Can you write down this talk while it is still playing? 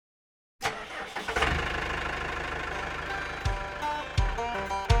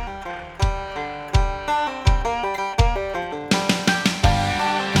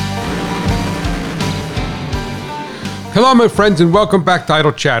Hello, my friends, and welcome back to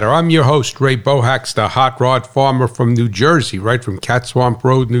Idle Chatter. I'm your host, Ray Bohacs, the hot rod farmer from New Jersey, right from Cat Swamp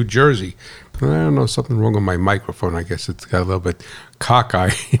Road, New Jersey. I don't know, something wrong with my microphone. I guess it's got a little bit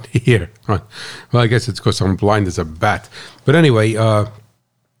cockeyed here. Well, I guess it's because I'm blind as a bat. But anyway,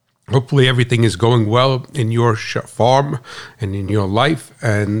 hopefully everything is going well in your farm and in your life.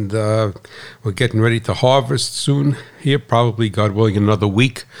 And we're getting ready to harvest soon here, probably, God willing, another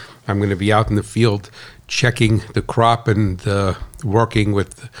week. I'm going to be out in the field checking the crop and working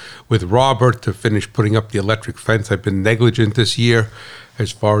with Robert to finish putting up the electric fence. I've been negligent this year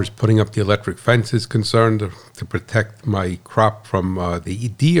as far as putting up the electric fence is concerned to protect my crop from the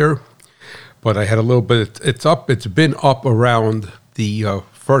deer. But I had a little bit, it's been up around the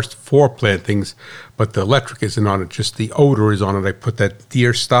first 4 plantings, but the electric isn't on it, just the odor is on it. I put that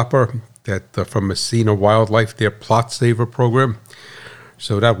deer stopper that from Messina Wildlife, their plot saver program.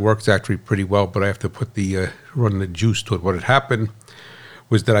 So that works actually pretty well, but I have to put run the juice to it. What had happened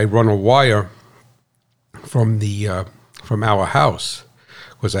was that I run a wire from our house,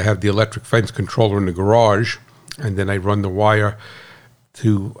 because I have the electric fence controller in the garage, and then I run the wire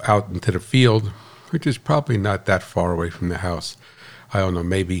out into the field, which is probably not that far away from the house. I don't know,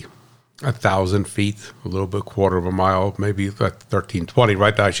 maybe 1,000 feet, a little bit, quarter of a mile, maybe 1320.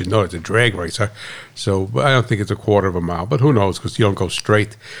 Right now, I should know it's a drag racer. So I don't think it's a quarter of a mile, but who knows, because you don't go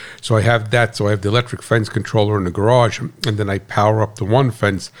straight. So I have that. So I have the electric fence controller in the garage, and then I power up the one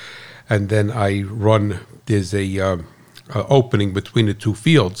fence, and then I run, there's a opening between the 2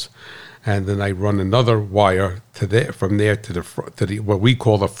 fields, and then I run another wire from there to the what we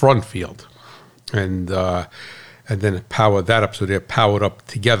call the front field. And then power that up so they're powered up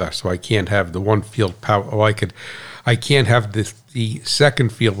together. So I can't have the one field power. I can't have the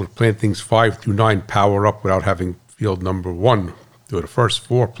second field with plantings 5 through 9 power up without having field number 1 or the first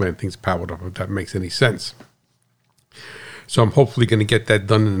 4 plantings powered up, if that makes any sense. So I'm hopefully going to get that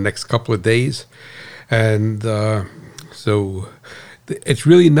done in the next couple of days. And so it's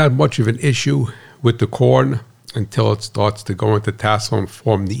really not much of an issue with the corn until it starts to go into tassel and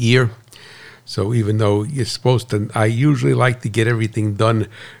form the ear. So even though you're supposed to, I usually like to get everything done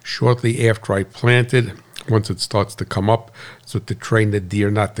shortly after I plant it, once it starts to come up, so to train the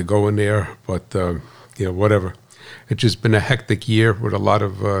deer not to go in there. But whatever. It's just been a hectic year with a lot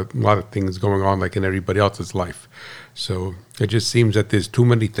of things going on, like in everybody else's life. So it just seems that there's too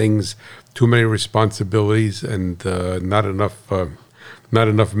many things, too many responsibilities, and not enough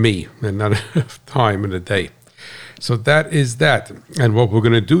me, and not enough time in the day. So that is that. And what we're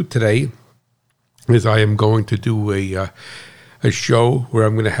going to do today is I am going to do a show where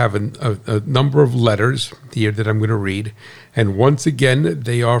I'm going to have a number of letters here that I'm going to read, and once again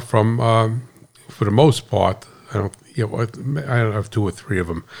they are from, for the most part, I don't have 2 or 3 of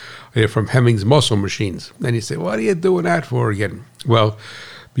them. They're from Hemmings Muscle Machines, and you say, "What are you doing that for again?" Well,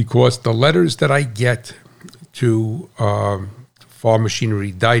 because the letters that I get to Farm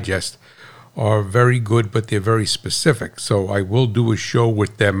Machinery Digest are very good, but they're very specific. So I will do a show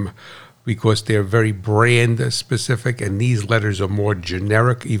with them, because they're very brand specific, and these letters are more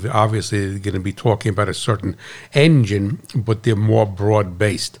generic. Even obviously, they're going to be talking about a certain engine, but they're more broad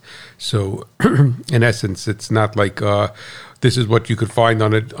based. So, in essence, it's not like this is what you could find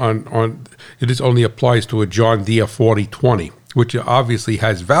on it. On it just only applies to a John Deere 4020, which obviously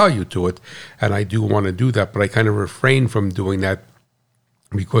has value to it, and I do want to do that, but I kind of refrain from doing that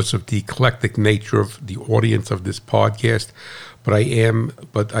because of the eclectic nature of the audience of this podcast. But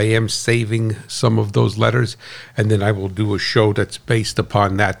I am saving some of those letters, and then I will do a show that's based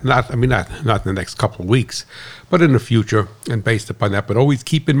upon that. Not in the next couple of weeks, but in the future, and based upon that. But always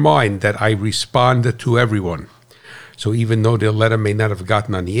keep in mind that I respond to everyone. So even though their letter may not have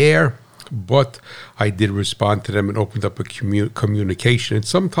gotten on the air, but I did respond to them and opened up a communication. And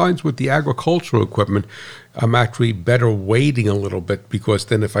sometimes with the agricultural equipment, I'm actually better waiting a little bit, because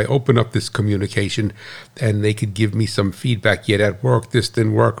then if I open up this communication and they could give me some feedback, yet at work this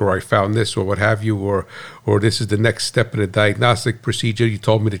didn't work, or I found this, or what have you, or this is the next step in a diagnostic procedure, you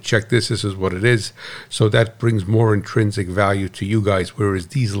told me to check this is what it is. So that brings more intrinsic value to you guys, whereas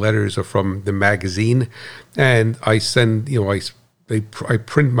these letters are from the magazine, and I send, I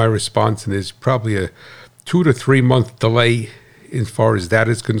print my response, and there's probably a 2 to 3 month delay as far as that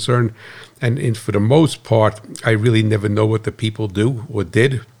is concerned. And for the most part, I really never know what the people do or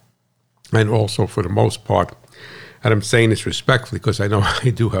did. And also for the most part, and I'm saying this respectfully because I know I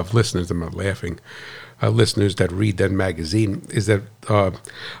do have listeners, I'm not laughing, listeners that read that magazine, is that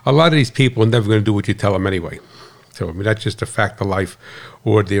a lot of these people are never going to do what you tell them anyway. So, I mean, that's just a fact of life.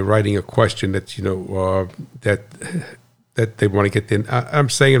 Or they're writing a question that's, that that they want to get their, I'm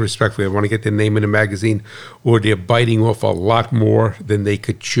saying it respectfully, they want to get their name in a magazine, or they're biting off a lot more than they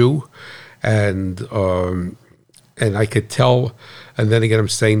could chew. And I could tell, and then again, I'm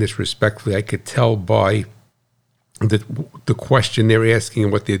saying this respectfully, I could tell by the question they're asking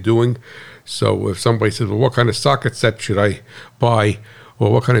and what they're doing. So if somebody says, well, what kind of socket set should I buy?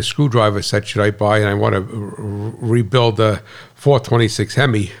 Or what kind of screwdriver set should I buy? And I want to rebuild a 426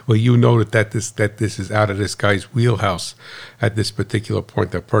 Hemi. Well, you know that this is out of this guy's wheelhouse at this particular point,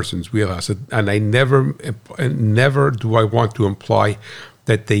 that person's wheelhouse. And I never do I want to imply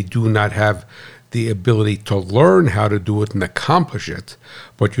that they do not have the ability to learn how to do it and accomplish it.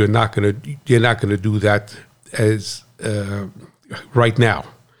 But you're not going to do that as right now.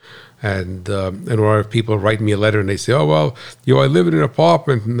 And a lot of people write me a letter and they say, oh, well, I live in an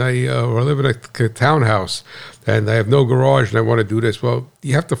apartment and or I live in a townhouse and I have no garage and I want to do this. Well,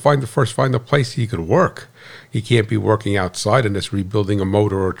 you have to find a place you can work. You can't be working outside and just rebuilding a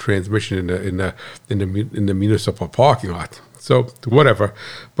motor or a transmission in the municipal parking lot. So whatever.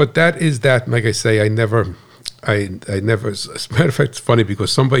 But that is that. And like I say, I never, as a matter of fact, it's funny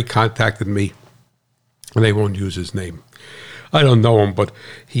because somebody contacted me and they won't use his name. I don't know him, but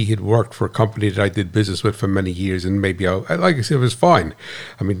he had worked for a company that I did business with for many years, and maybe like I said, it was fine.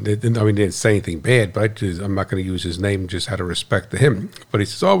 I mean, they didn't say anything bad, but I'm not going to use his name, just out of respect to him. But he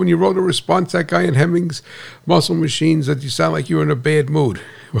says, oh, when you wrote a response, that guy in Hemmings Muscle Machines, that you sound like you're in a bad mood.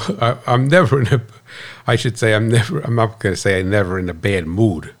 Well, I'm not going to say I'm never in a bad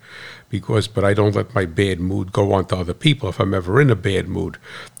mood. But I don't let my bad mood go on to other people. If I'm ever in a bad mood,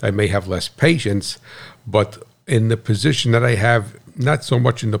 I may have less patience, but in the position that I have, not so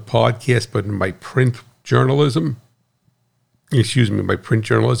much in the podcast, but in my print journalism, is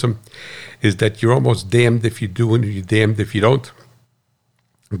that you're almost damned if you do and you're damned if you don't.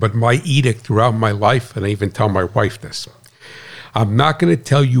 But my edict throughout my life, and I even tell my wife this, I'm not going to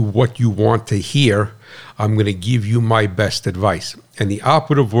tell you what you want to hear. I'm going to give you my best advice. And the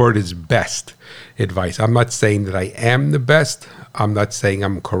operative word is best advice. I'm not saying that I am the best. I'm not saying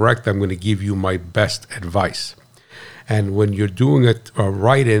I'm correct. I'm going to give you my best advice. And when you're doing a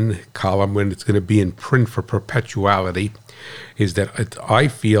write-in column, when it's going to be in print for perpetuality, is that I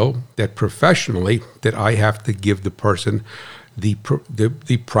feel that professionally that I have to give the person the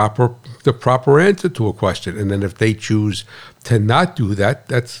proper answer to a question. And then if they choose to not do that,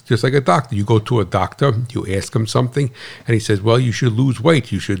 that's just like a doctor. You go to a doctor, you ask him something, and he says, well, you should lose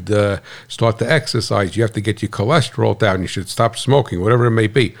weight. You should start to exercise. You have to get your cholesterol down. You should stop smoking, whatever it may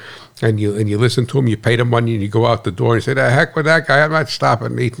be. And you listen to him, you pay the money, and you go out the door and you say, the heck with that guy. I'm not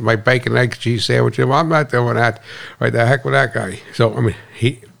stopping eating my bacon, eggs, cheese sandwich. I'm not doing that. Right, the heck with that guy. So, I mean,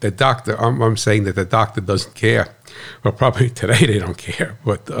 the doctor, I'm saying that the doctor doesn't care. Well, probably today they don't care.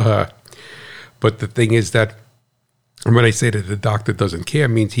 But the thing is that when I say that the doctor doesn't care, it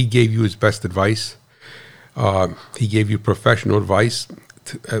means he gave you his best advice. He gave you professional advice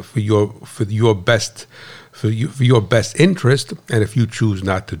for your best interest. And if you choose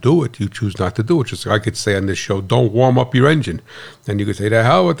not to do it, you choose not to do it. Just like I could say on this show, don't warm up your engine. And you could say, the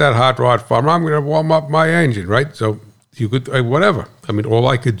hell with that hot rod farm. I'm going to warm up my engine, right? So you could, whatever. I mean, all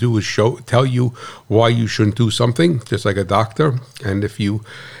I could do is tell you why you shouldn't do something, just like a doctor. And if you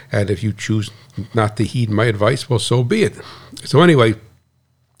choose not to heed my advice, well, so be it. So anyway,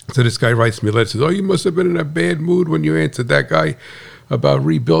 so this guy writes me a letter, says, oh, you must have been in a bad mood when you answered that guy about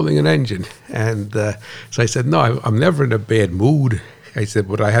rebuilding an engine. And so I said, no, I'm never in a bad mood. I said,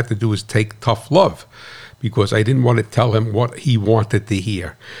 what I had to do is take tough love, because I didn't want to tell him what he wanted to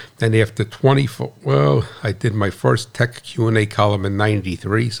hear. And after 24, well, I did my first tech Q&A column in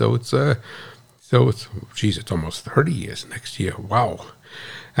 93, so it's almost 30 years next year. Wow.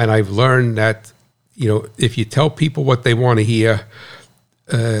 And I've learned that, if you tell people what they want to hear,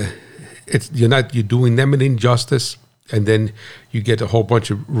 you're doing them an injustice. And then you get a whole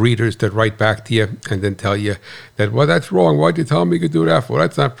bunch of readers that write back to you and then tell you that, well, that's wrong. Why'd you tell me you could do that for?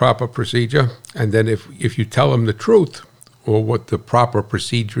 That's not proper procedure. And then if you tell them the truth or what the proper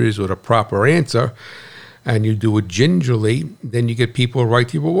procedure is or the proper answer, and you do it gingerly, then you get people write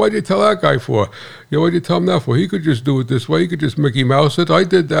to you, well, why'd you tell that guy for? Why'd you tell him that for? He could just do it this way. He could just Mickey Mouse it. I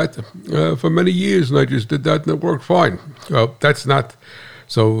did that for many years, and I just did that, and it worked fine. Well, that's not...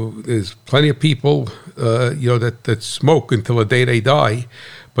 So there's plenty of people, that smoke until the day they die,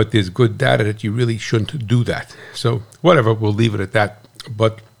 but there's good data that you really shouldn't do that. So whatever, we'll leave it at that.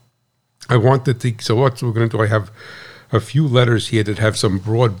 But I wanted to, so what we're going to do, I have a few letters here that have some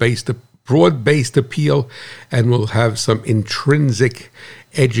broad-based appeal, and we'll have some intrinsic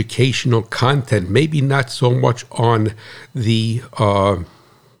educational content, maybe not so much on the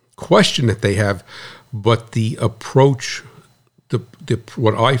question that they have, but the approach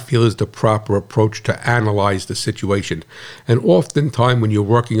what I feel is the proper approach to analyze the situation. And oftentimes when you're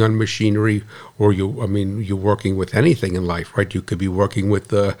working on machinery, or you're working with anything in life, right? You could be working with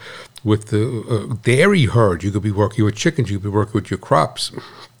the dairy herd. You could be working with chickens. You could be working with your crops.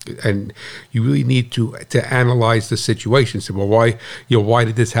 And you really need to analyze the situation. Say, well, why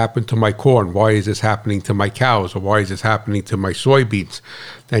did this happen to my corn? Why is this happening to my cows? Or why is this happening to my soybeans?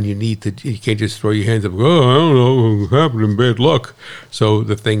 And you can't just throw your hands up and go, oh, I don't know, it happened, bad luck. So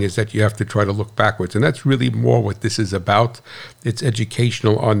the thing is that you have to try to look backwards. And that's really more what this is about. It's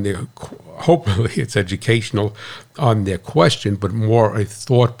educational hopefully it's educational on their question, but more a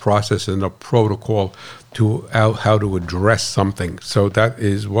thought process and a protocol to how to address something. So that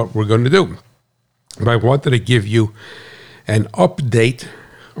is what we're going to do. But I wanted to give you an update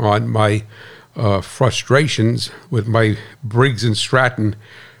on my frustrations with my Briggs & Stratton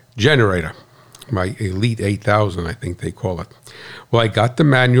generator, my Elite 8000, I think they call it. Well, I got the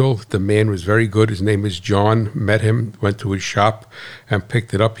manual. The man was very good. His name is John. Met him, went to his shop and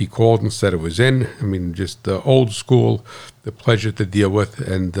picked it up. He called and said it was in. I mean, just old school, the pleasure to deal with,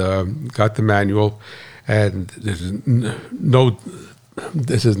 and got the manual. And this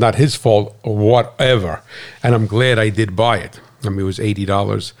is not his fault or whatever. And I'm glad I did buy it. I mean, it was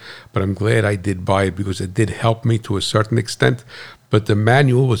 $80, but I'm glad I did buy it because it did help me to a certain extent. But the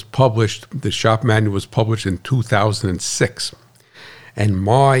manual was published, the shop manual was published in 2006. And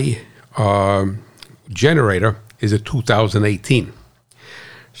my generator is a 2018.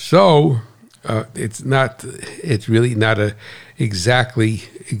 So it's really not exactly,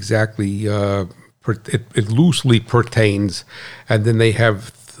 it loosely pertains. And then they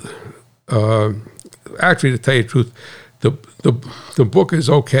have, actually, to tell you the truth, the book is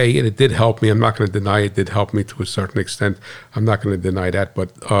okay, and it did help me. I'm not going to deny it did help me to a certain extent. I'm not going to deny that,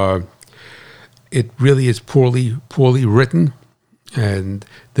 but it really is poorly written. And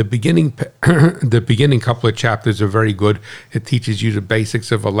the beginning couple of chapters are very good. It teaches you the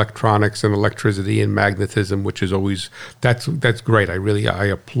basics of electronics and electricity and magnetism, which is always that's great. I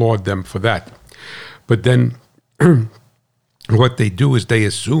applaud them for that. But then what they do is they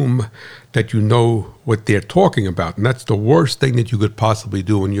assume that you know what they're talking about. And that's the worst thing that you could possibly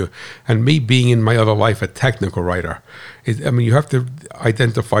do and me being in my other life a technical writer. You have to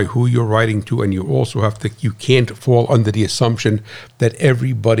identify who you're writing to, and you can't fall under the assumption that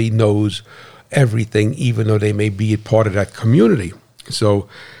everybody knows everything, even though they may be a part of that community. So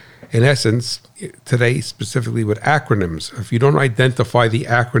in essence, today, specifically with acronyms, if you don't identify the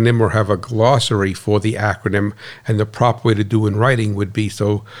acronym or have a glossary for the acronym, and the proper way to do in writing would be,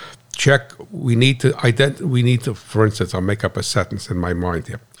 so check, we need to, for instance, I'll make up a sentence in my mind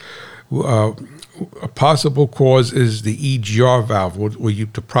here. A possible cause is the EGR valve,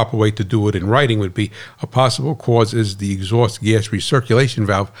 the proper way to do it in writing would be a possible cause is the exhaust gas recirculation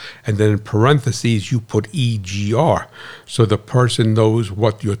valve, and then in parentheses you put EGR, so the person knows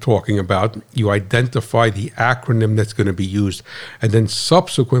what you're talking about. You identify the acronym that's going to be used, and then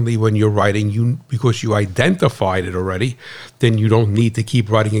subsequently when you're writing, because you identified it already, then you don't need to keep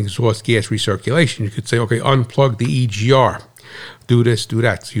writing exhaust gas recirculation. You could say, okay, unplug the EGR. Do this, do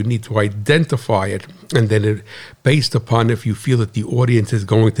that. So you need to identify it, and then based upon if you feel that the audience is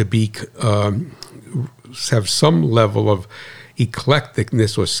going to be have some level of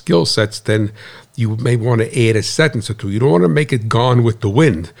eclecticness or skill sets, then you may want to add a sentence or two. You don't want to make it Gone with the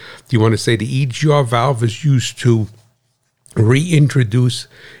Wind. You want to say the EGR valve is used to reintroduce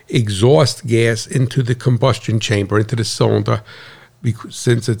exhaust gas into the combustion chamber, into the cylinder,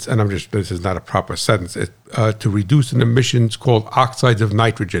 since it's, and this is not a proper sentence, to reduce an emissions called oxides of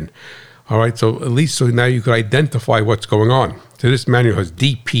nitrogen. All right, so at least now you can identify what's going on. So this manual has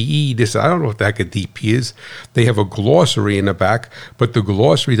DPE, I don't know what the heck a DP is. They have a glossary in the back, but the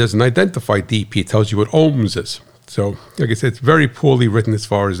glossary doesn't identify DP. It tells you what ohms is. So, like I said, it's very poorly written as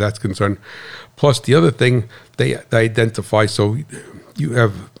far as that's concerned. Plus, the other thing they identify, so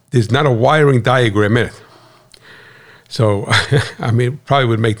there's not a wiring diagram in it. So, it probably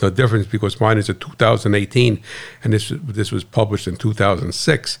would make no difference because mine is a 2018, and this was published in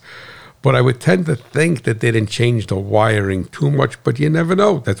 2006. But I would tend to think that they didn't change the wiring too much, but you never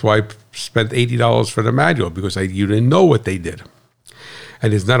know. That's why I spent $80 for the manual, because you didn't know what they did.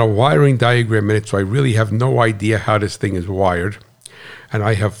 And there's not a wiring diagram in it, so I really have no idea how this thing is wired. And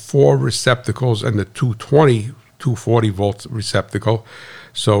I have 4 receptacles and the 240 volt receptacle.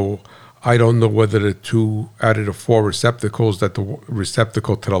 So I don't know whether out of the 4 receptacles, that the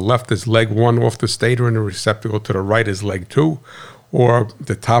receptacle to the left is leg 1 off the stator and the receptacle to the right is leg 2, or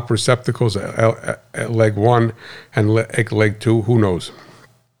the top receptacles at leg 1 and leg 2, who knows.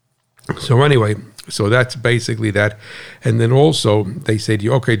 So anyway, So that's basically that. And then also they say to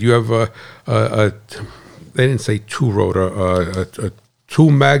you, okay, do you have a they didn't say two rotor, a two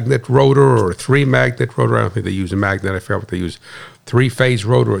magnet rotor or a three magnet rotor. I don't think they use a magnet. I forgot what they use. 3-phase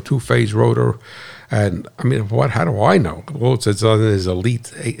rotor or 2-phase rotor. And I mean, how do I know? Well, it says on his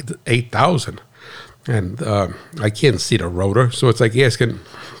Elite 8000. And I can't see the rotor. So it's like asking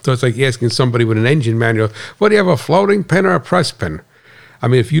somebody with an engine manual, what do you have, a floating pin or a press pin? I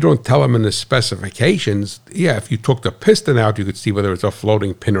mean, if you don't tell them in the specifications, yeah, if you took the piston out, you could see whether it's a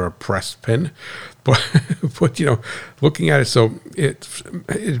floating pin or a pressed pin. But you know, looking at it, so it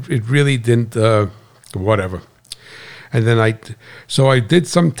really didn't, whatever. And then I did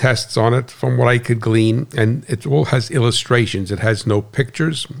some tests on it from what I could glean, and it all has illustrations. It has no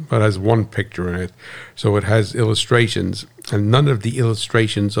pictures, but it has one picture in it. So it has illustrations, and none of the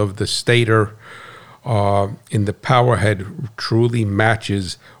illustrations of the stator in the power head truly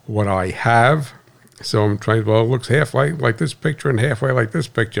matches what I have. So I'm trying, well, it looks halfway like this picture and halfway like this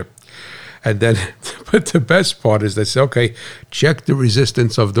picture. And then, but the best part is they say, okay, check the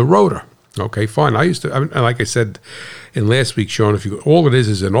resistance of the rotor. Okay, fine. Like I said in last week's show, all it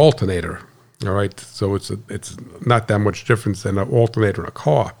is an alternator. All right, so it's not that much difference than an alternator in a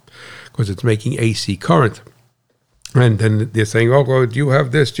car because it's making AC current. And then they're saying, oh, well, do you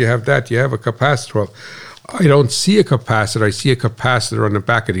have this? Do you have that? Do you have a capacitor? Well, I don't see a capacitor. I see a capacitor on the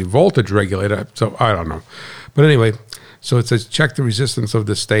back of the voltage regulator. So I don't know. But anyway, so it says check the resistance of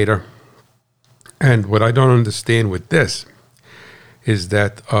the stator. And what I don't understand with this is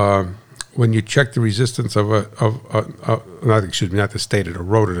that when you check the resistance of not the stator, the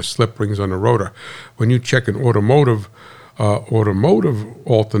rotor, the slip rings on the rotor, when you check an automotive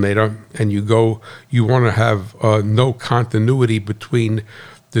alternator and you want to have no continuity between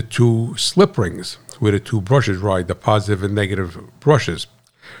the two slip rings where the two brushes ride, the positive and negative brushes.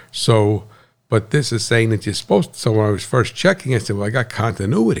 So, but this is saying that you're supposed to, so when I was first checking, I said, well, I got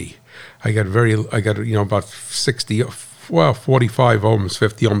continuity. I got about 45 ohms,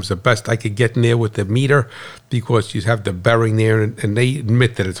 50 ohms, the best I could get in there with the meter because you have the bearing there and they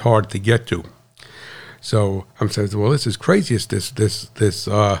admit that it's hard to get to. So I'm saying, well, this is crazy. This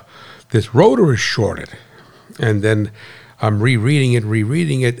rotor is shorted. And then I'm rereading it.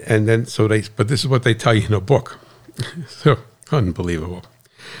 And then, but this is what they tell you in a book. So unbelievable.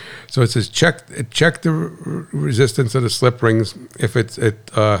 So it says, check the resistance of the slip rings. If it's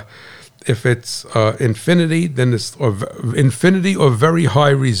infinity, then it's infinity or very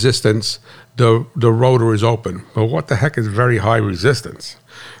high resistance, the rotor is open. Well, what the heck is very high resistance?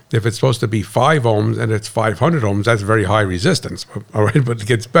 If it's supposed to be 5 ohms and it's 500 ohms, that's very high resistance. All right, but it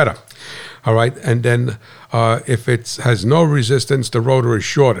gets better. All right, and then if it has no resistance, the rotor is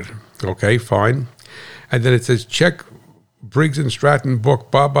shorted. Okay, fine. And then it says check Briggs and Stratton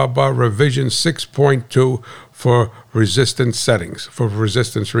book, revision 6.2 for resistance settings, for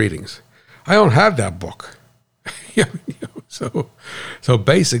resistance readings. I don't have that book. So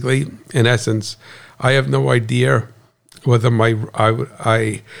basically, in essence, I have no idea whether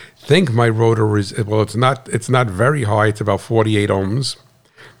I think my rotor is, well, it's not very high. It's about 48 ohms.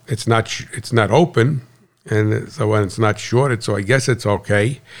 It's not open, and so when it's not shorted, so I guess it's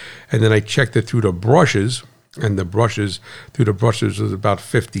okay. And then I checked it through the brushes, and through the brushes was about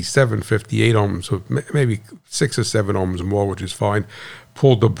 57, 58 ohms, so maybe 6 or 7 ohms more, which is fine.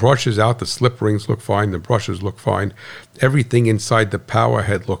 Pulled the brushes out, the slip rings look fine, the brushes look fine. Everything inside the power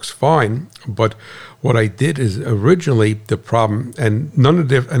head looks fine, but what I did is originally the problem, and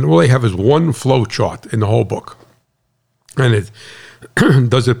all they have is one flow chart in the whole book. And it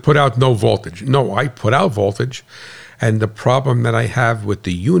does it put out no voltage? No, I put out voltage, and the problem that I have with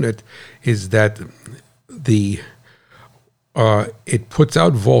the unit is that it puts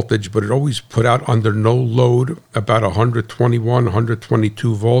out voltage, but it always put out under no load about 121,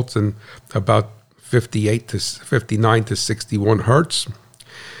 122 volts and about 58 to 59 to 61 hertz.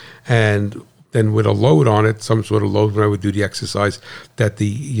 And then with a load on it, some sort of load when I would do the exercise, that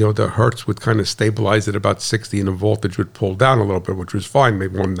the hertz would kind of stabilize at about 60 and the voltage would pull down a little bit, which was fine,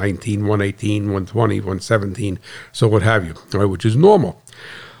 maybe 119, 118, 120, 117, so what have you, right, which is normal.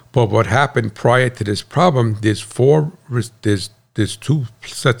 But what happened prior to this problem, there's two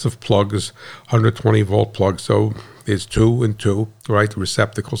sets of plugs, 120 volt plugs. So there's 2 and 2, right?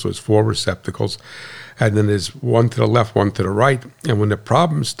 Receptacles. So it's 4 receptacles. And then there's one to the left, one to the right. And when the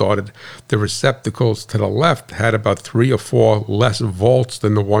problem started, the receptacles to the left had about 3 or 4 less volts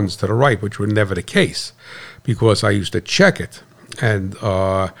than the ones to the right, which were never the case because I used to check it. And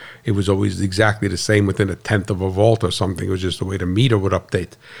it was always exactly the same within 1/10 of a volt or something. It was just the way the meter would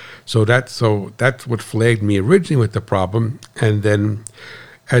update. So that's what flagged me originally with the problem. And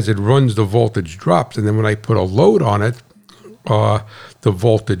as it runs, the voltage drops. And then when I put a load on it, the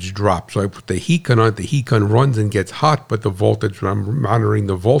voltage drops. So I put the heat gun on it. The heat gun runs and gets hot, but the voltage, when I'm monitoring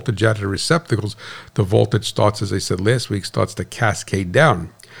the voltage out of the receptacles, the voltage starts, as I said last week, starts to cascade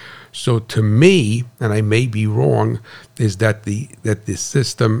down. So to me, and I may be wrong, is that the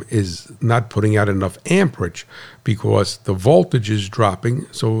system is not putting out enough amperage because the voltage is dropping.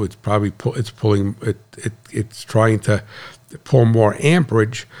 So it's probably it's trying to pull more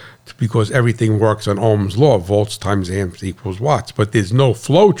amperage because everything works on Ohm's law, volts times amps equals watts. But there's no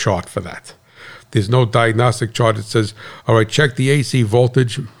flow chart for that. There's no diagnostic chart that says, all right, check the AC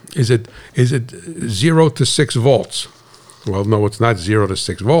voltage. Is it 0 to 6 volts? Well, no, it's not 0 to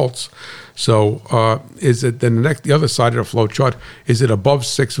 6 volts. So is it then the other side of the flow chart? Is it above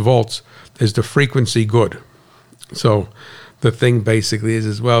 6 volts? Is the frequency good? So the thing basically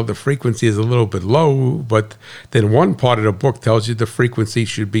is well, the frequency is a little bit low, but then one part of the book tells you the frequency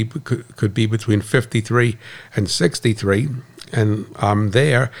could be between 53 and 63. And I'm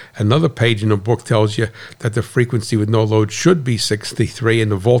there. Another page in the book tells you that the frequency with no load should be 63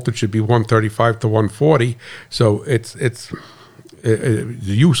 and the voltage should be 135 to 140. So it's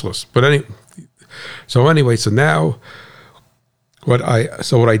useless. But anyway, so now what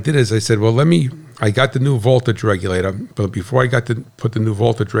I did is I said, well, I got the new voltage regulator, but before I got to put the new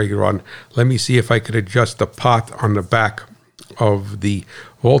voltage regulator on, let me see if I could adjust the pot on the back of the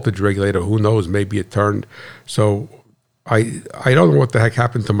voltage regulator. Who knows? Maybe it turned. So I don't know what the heck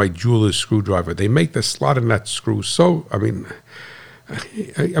happened to my jeweler's screwdriver. They make the slot in that screw so, I mean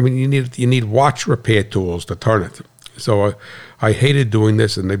you need watch repair tools to turn it. So I hated doing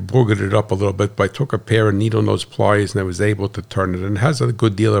this, and they boogered it up a little bit, but I took a pair of needle nose pliers, and I was able to turn it. And it has a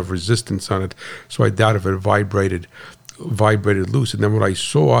good deal of resistance on it, so I doubt if it vibrated loose. And then what I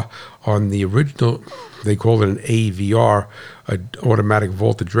saw on the original, they call it an AVR, an automatic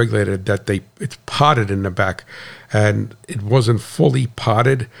voltage regulator, that it's potted in the back, and it wasn't fully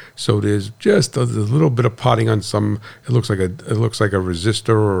potted. So there's just a little bit of potting on some. It looks like a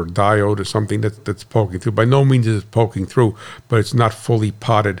resistor or a diode or something that's poking through. By no means is it poking through, but it's not fully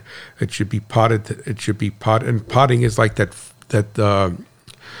potted. It should be potted. And potting is like that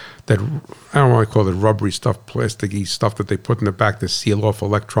I don't want to call it rubbery stuff, plasticky stuff that they put in the back to seal off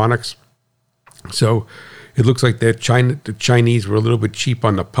electronics. So it looks like the Chinese were a little bit cheap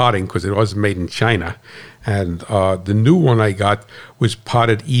on the potting because it was made in China. And the new one I got was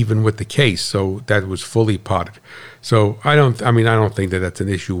potted even with the case, so that was fully potted. So I don't think that that's an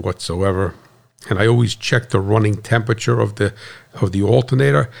issue whatsoever. And I always check the running temperature of the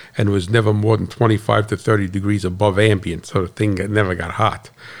alternator, and it was never more than 25 to 30 degrees above ambient, so the thing never got hot.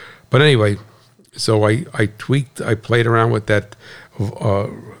 But anyway, so I played around with that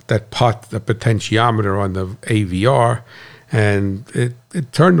potentiometer on the AVR, and it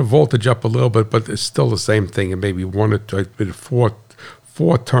turned the voltage up a little bit, but it's still the same thing. And maybe four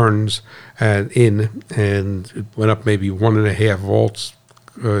turns and it went up maybe 1.5 volts,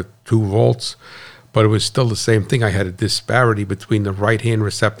 2 volts, but it was still the same thing. I had a disparity between the right-hand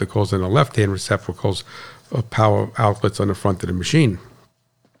receptacles and the left-hand receptacles of power outlets on the front of the machine.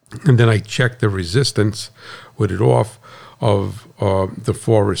 And then I checked the resistance with it off of the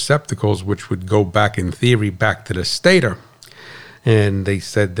 4 receptacles, which would go back, in theory, back to the stator. And they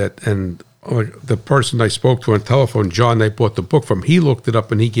said that, and the person I spoke to on telephone, John, I bought the book from, he looked it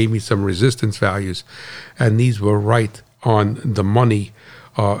up and he gave me some resistance values. And these were right on the money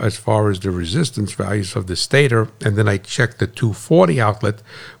as far as the resistance values of the stator. And then I checked the 240 outlet,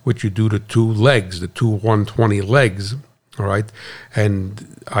 which you do the 2 legs, the 2 120 legs. All right. And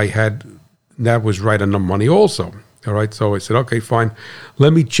that was right on the money also. All right. So I said, okay, fine.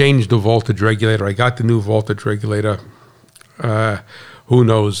 Let me change the voltage regulator. I got the new voltage regulator. Who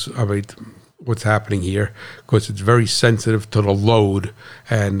knows what's happening here, because it's very sensitive to the load,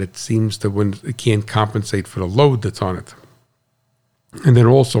 and it seems that when it can't compensate for the load that's on it. And then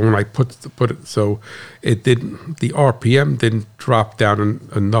also when I put it, so it didn't, the RPM didn't drop down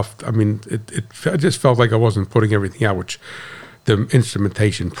enough. I mean, it just felt like I wasn't putting everything out, which the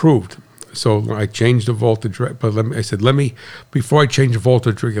instrumentation proved. So I changed the voltage, but I said, before I change the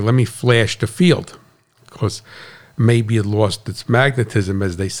voltage regulator, let me flash the field, because maybe it lost its magnetism,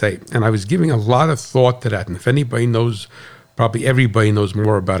 as they say. And I was giving a lot of thought to that. And if anybody knows, probably everybody knows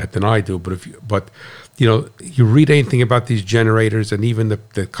more about it than I do. But you read anything about these generators, and even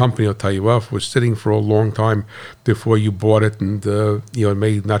the company will tell you, well, if it was sitting for a long time before you bought it, and it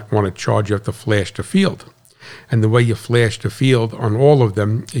may not want to charge, you have to flash the field. And the way you flash the field on all of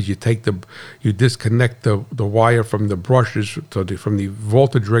them is you disconnect the wire from the brushes, so from the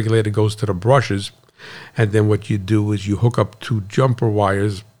voltage regulator goes to the brushes, And then what you do is you hook up 2 jumper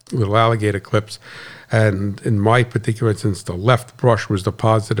wires, little alligator clips. And in my particular instance, the left brush was the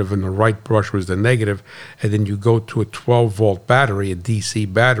positive and the right brush was the negative. And then you go to a 12-volt battery, a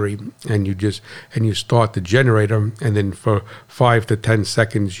DC battery, and you start the generator. And then for 5 to 10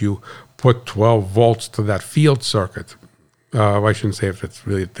 seconds, you put 12 volts to that field circuit. I shouldn't say if it's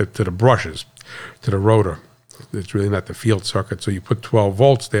really to the brushes, to the rotor. It's really not the field circuit. So you put 12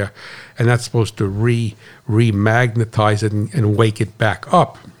 volts there, and that's supposed to remagnetize it and wake it back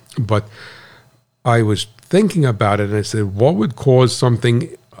up. But I was thinking about it, and I said, what would cause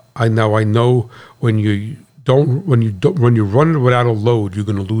something? I know when you run it without a load, you're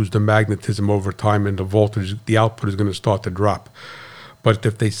going to lose the magnetism over time, and the voltage, the output is going to start to drop. But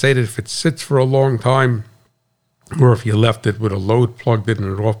if they say that if it sits for a long time, or if you left it with a load plugged in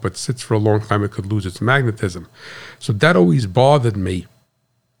and off, but sits for a long time, it could lose its magnetism. So that always bothered me,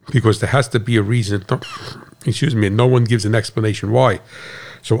 because there has to be a reason. And no one gives an explanation why.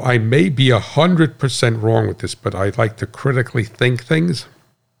 So I may be 100% wrong with this, but I like to critically think things,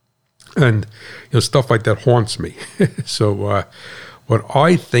 and stuff like that haunts me. So what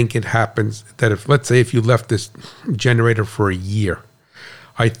I think it happens that let's say if you left this generator for a year,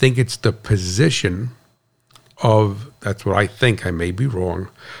 I think it's the position of, that's what I think, I may be wrong,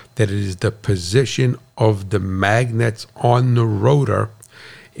 that it is the position of the magnets on the rotor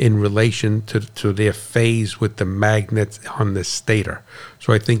in relation to their phase with the magnets on the stator.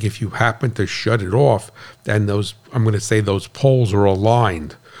 So I think if you happen to shut it off, and those poles are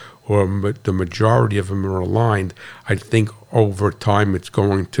aligned, or the majority of them are aligned, I think over time it's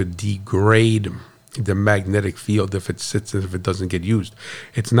going to degrade the magnetic field if it sits and if it doesn't get used.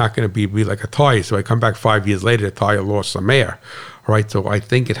 It's not going to be like a tire. So I come back 5 years later, the tire lost some air. Right, so I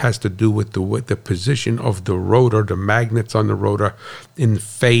think it has to do with the position of the rotor, the magnets on the rotor, in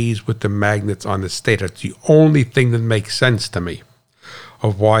phase with the magnets on the stator. It's the only thing that makes sense to me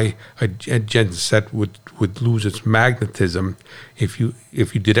of why a genset would lose its magnetism if you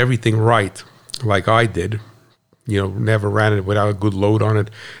did everything right, like I did. Never ran it without a good load on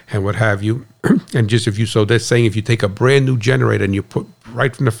it and what have you. And just they're saying if you take a brand new generator and you put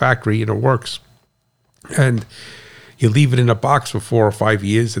right from the factory and it works, and you leave it in a box for 4 or 5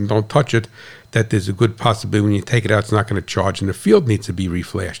 years and don't touch it, that there's a good possibility when you take it out, it's not going to charge and the field needs to be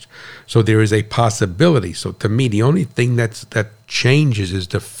reflashed. So there is a possibility. So to me, the only thing that changes is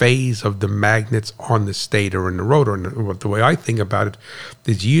the phase of the magnets on the stator and the rotor. And the way I think about it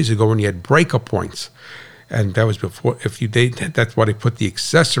is years ago when you had breaker points, and that was before, that's why they put the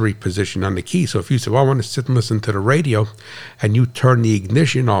accessory position on the key. So if you say, well, I want to sit and listen to the radio, and you turn the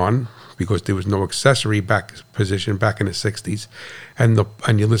ignition on, because there was no accessory position back in the 60s, and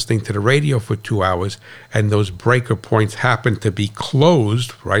you're listening to the radio for 2 hours, and those breaker points happen to be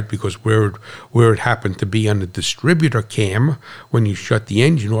closed, right? Because where it happened to be on the distributor cam when you shut the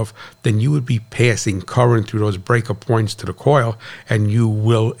engine off, then you would be passing current through those breaker points to the coil, and you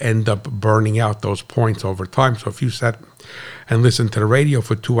will end up burning out those points over time. So if you sat and listened to the radio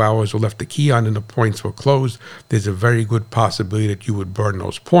for 2 hours or left the key on and the points were closed, there's a very good possibility that you would burn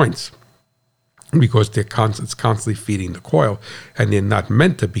those points, because it's constantly feeding the coil, and they're not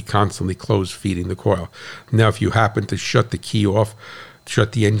meant to be constantly closed feeding the coil. Now, if you happen to shut the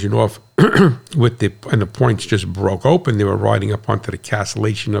engine off, and the points just broke open, they were riding up onto the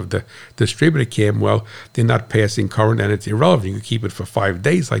cancellation of the distributor cam, well, they're not passing current and it's irrelevant. You can keep it for 5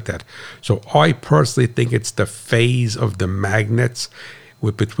 days like that. So I personally think it's the phase of the magnets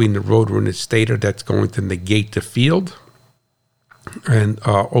between the rotor and the stator that's going to negate the field. And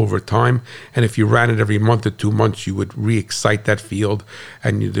over time, and if you ran it every month or 2 months, you would re-excite that field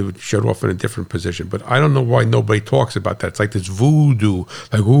and it would shut off in a different position. But I don't know why nobody talks about that. It's like this voodoo,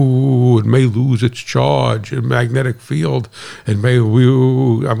 like, ooh, it may lose its charge, a magnetic field, it may,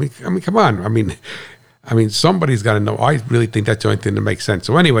 ooh. I mean, come on. I mean, somebody's got to know. I really think that's the only thing that makes sense.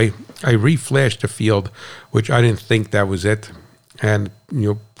 So anyway, I reflashed the field, which I didn't think that was it. And,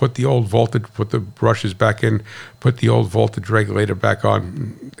 put the old voltage, put the brushes back in, put the old voltage regulator back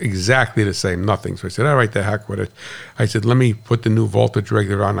on, exactly the same, nothing. So I said, all right, the heck with it. I said, let me put the new voltage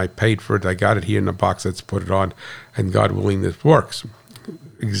regulator on. I paid for it. I got it here in the box. Let's put it on. And God willing, this works.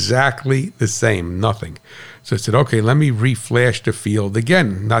 Exactly the same, nothing. So I said, okay, let me reflash the field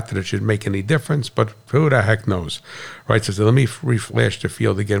again. Not that it should make any difference, but who the heck knows, right? So I said, let me reflash the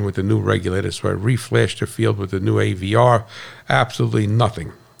field again with the new regulator. So I reflashed the field with the new AVR. Absolutely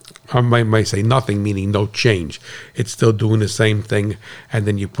nothing. I might say nothing, meaning no change. It's still doing the same thing. And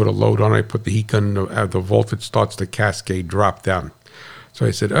then you put a load on it, put the heat gun, the voltage starts to cascade, drop down. So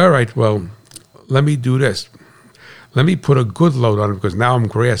I said, all right, well, let me do this. Let me put a good load on it, because now I'm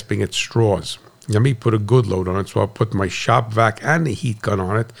grasping at straws. Let me put a good load on it. So I'll put my shop vac and the heat gun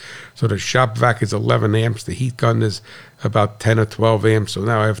on it. So the shop vac is 11 amps. The heat gun is about 10 or 12 amps. So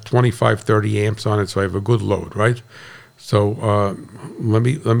now I have 25, 30 amps on it. So I have a good load, right? So let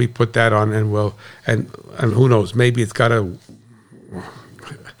me put that on, and who knows, maybe it's got to,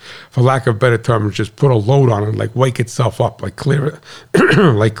 for lack of better terms, just put a load on it, like wake itself up, like clear it,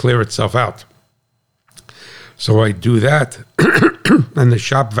 like clear itself out. So I do that, and the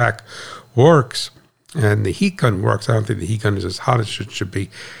shop vac works, and the heat gun works. I don't think the heat gun is as hot as it should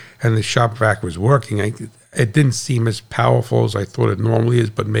be, and the shop vac was working. It didn't seem as powerful as I thought it normally is,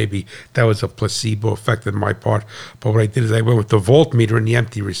 but maybe that was a placebo effect on my part. But what I did is I went with the voltmeter in the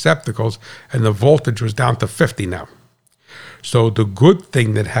empty receptacles, and the voltage was down to 50 now. So the good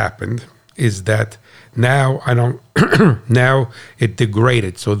thing that happened is that now I don't, now it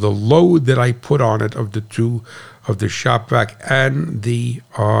degraded. So the load that I put on it of the two, of the shop vac and the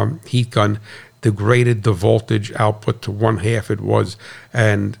heat gun, degraded the voltage output to 1/2 it was,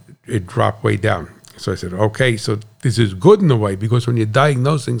 and it dropped way down. So I said, okay, so this is good in a way, because when you're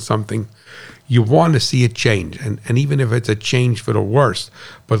diagnosing something, you want to see it change. And even if it's a change for the worse,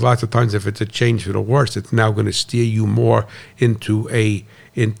 but lots of times if it's a change for the worse, it's now going to steer you more into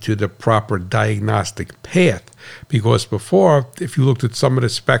the proper diagnostic path. Because before, if you looked at some of the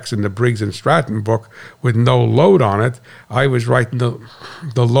specs in the Briggs and Stratton book with no load on it, I was right in the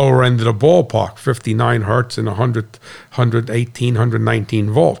lower end of the ballpark, 59 hertz and 118, 119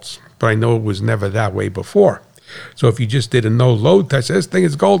 volts. But I know it was never that way before. So if you just did a no load test, this thing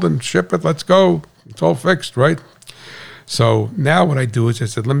is golden, ship it, let's go. It's all fixed, right? So now what I do is I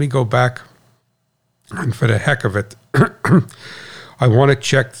said, let me go back, and for the heck of it, I want to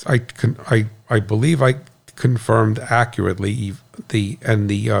check. I believe I confirmed accurately the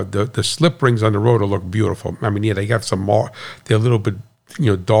slip rings on the rotor look beautiful. I mean, yeah, they got some more. They're a little bit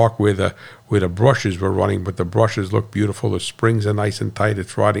dark where the brushes were running, but the brushes look beautiful. The springs are nice and tight.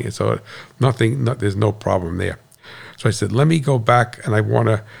 It's riding, so there's no problem there. So I said, let me go back, and I want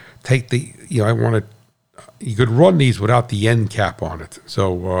to take the, you could run these without the end cap on it.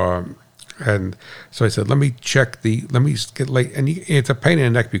 So, and so I said, let me get it's a pain in the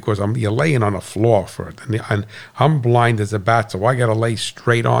neck because you're laying on a floor for it, and I'm blind as a bat, so I got to lay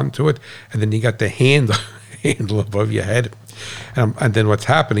straight onto it, and then you got the handle above your head. And then what's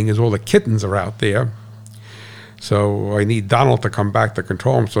happening is all the kittens are out there. So I need Donald to come back to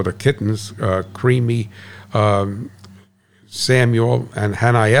control them. So the kittens, Creamy, Samuel, and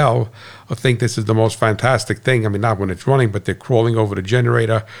Haniel, think this is the most fantastic thing. I mean, not when it's running, but they're crawling over the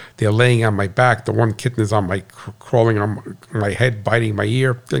generator. They're laying on my back. The one kitten is crawling on my head, biting my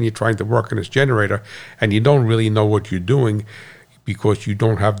ear. Then you're trying to work on this generator, and you don't really know what you're doing, because you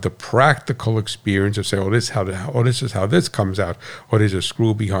don't have the practical experience of saying, this is how this comes out, or there's a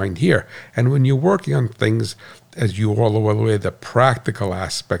screw behind here. And when you're working on things, as you all are well aware, the practical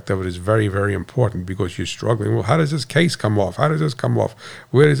aspect of it is very, very important, because you're struggling. Well, how does this case come off? How does this come off?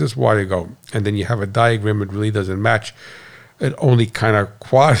 Where does this wire go? And then you have a diagram that really doesn't match. It only kind of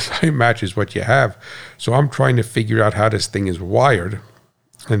quasi matches what you have. So I'm trying to figure out how this thing is wired,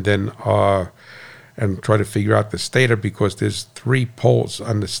 and then and try to figure out the stator, because there's 3 poles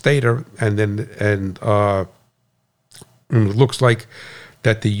on the stator, and it looks like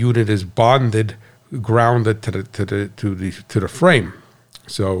that the unit is grounded to the frame.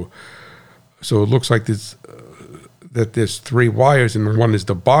 So it looks like there's 3 wires, and one is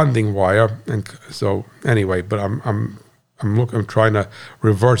the bonding wire. And so anyway, but I'm trying to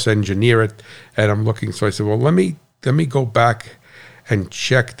reverse engineer it, and I'm looking. So I said, well, let me go back and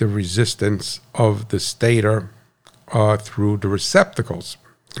check the resistance of the stator through the receptacles,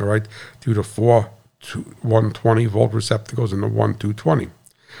 all right, through the 4 120 volt receptacles and the 220.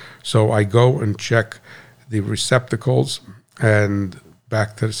 So I go and check the receptacles, and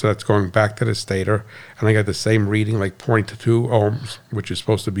so that's going back to the stator, and I got the same reading, like 0.2 ohms, which is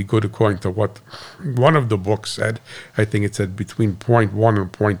supposed to be good according to what one of the books said. I think it said between 0.1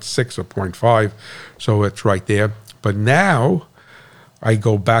 and 0.6 or 0.5, so it's right there. But now I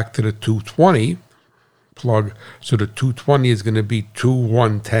go back to the 220 plug, so the 220 is going to be 2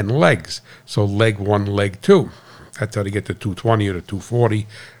 110 legs. So leg 1, leg 2. That's how to get the 220 or the 240.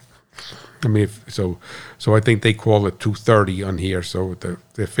 I mean, so I think they call it 230 on here. So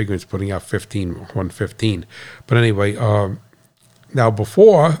they're figuring it's putting out 115. But anyway, now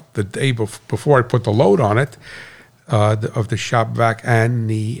before I put the load on it, of the shop vac and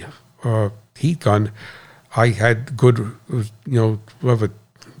the heat gun, I had good,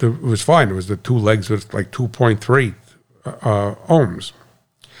 it was fine. It was the 2 legs with like 2.3 ohms.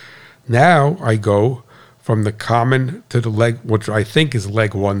 Now I go from the common to the leg, which I think is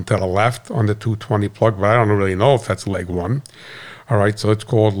leg 1 to the left on the 220 plug, but I don't really know if that's leg 1. All right, so it's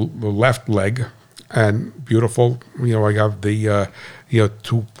called the left leg, and beautiful. I have the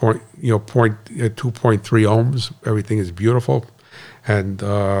 2.3 ohms. Everything is beautiful, and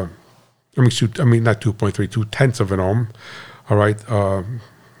not 2.3, 2/10 of an ohm. All right,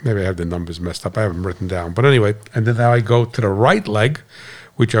 maybe I have the numbers messed up. I have them written down, but anyway. And then now I go to the right leg,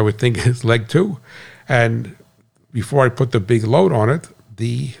 which I would think is leg 2. And before I put the big load on it,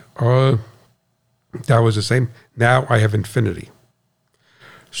 that was the same. Now I have infinity.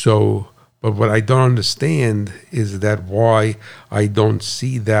 So, but what I don't understand is that why I don't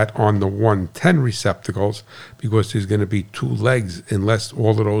see that on the 110 receptacles, because there's going to be 2 legs unless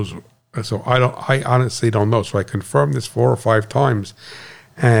all of those. So I honestly don't know. So I confirmed this 4 or 5 times,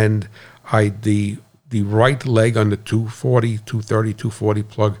 and the right leg on the 240, 230, 240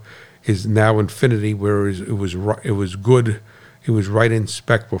 plug is now infinity, whereas it was good. It was right in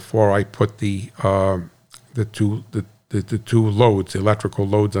spec before I put the two loads, the electrical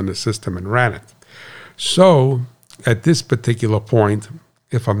loads on the system, and ran it. So at this particular point,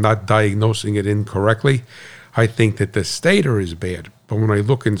 if I'm not diagnosing it incorrectly, I think that the stator is bad. But when I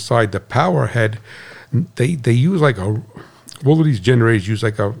look inside the power head, they use like all of these generators use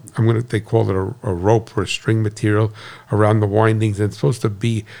like they call it a rope or a string material around the windings, and it's supposed to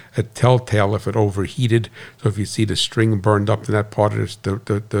be a telltale if it overheated. So if you see the string burned up in that part of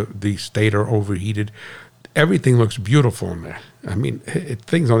the stator overheated, everything looks beautiful in there. I mean,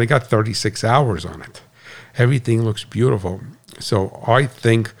 things only got 36 hours on it. Everything looks beautiful. So I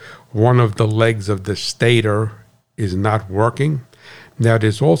think one of the legs of the stator is not working. Now,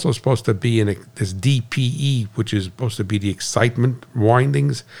 there's also supposed to be this DPE, which is supposed to be the excitement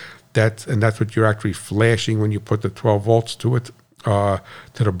windings. That's what you're actually flashing when you put the 12 volts to it, to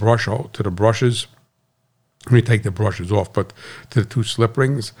the brushes. Let me take the brushes off, but to the 2 slip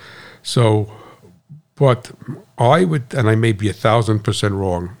rings. So, but I would, and I may be 1,000%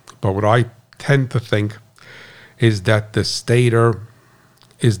 wrong, but what I tend to think is that the stator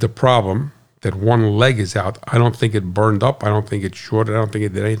is the problem, that one leg is out. I don't think it burned up. I don't think it shorted. I don't think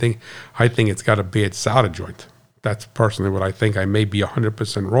it did anything. I think it's got a bad solder joint. That's personally what I think. I may be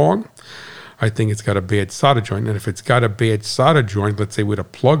 100% wrong. I think it's got a bad solder joint. And if it's got a bad solder joint, let's say where the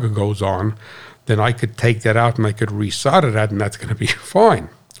plug goes on, then I could take that out and I could resolder that, and that's going to be fine.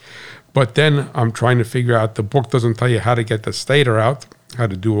 But then I'm trying to figure out, the book doesn't tell you how to get the stator out, how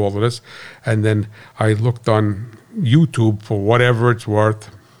to do all of this. And then I looked on YouTube for whatever it's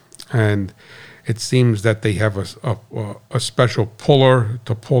worth, and it seems that they have a special puller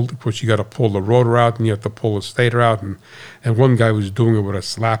to pull, because you got to pull the rotor out and you have to pull the stator out. And one guy was doing it with a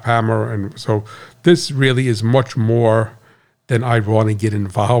slap hammer. And so this really is much more than I want to get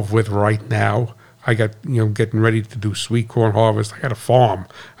involved with right now. I got, getting ready to do sweet corn harvest. I got a farm.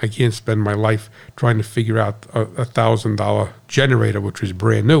 I can't spend my life trying to figure out a $1,000 generator, which is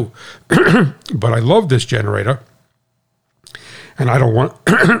brand new. But I love this generator, and I don't want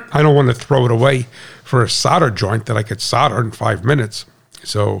to throw it away for a solder joint that I could solder in 5 minutes.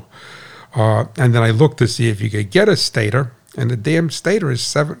 So, and then I looked to see if you could get a stator. And the damn stator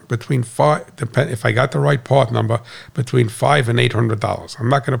is between $5, if I got the right part number, between $500 and $800. I'm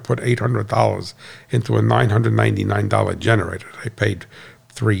not going to put $800 into a $999 generator I paid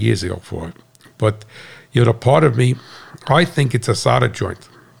 3 years ago for it. But the part of me, I think it's a solder joint.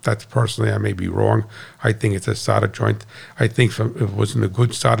 That's personally, I may be wrong. I think it's a solder joint. I think it wasn't a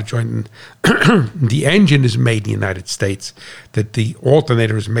good solder joint. And the engine is made in the United States, that the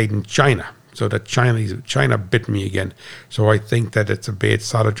alternator is made in China. So that China bit me again. So I think that it's a bad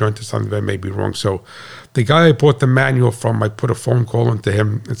solder joint or something that may be wrong. So the guy I bought the manual from, I put a phone call into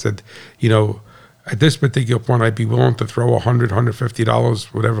him and said, at this particular point, I'd be willing to throw $100, $150,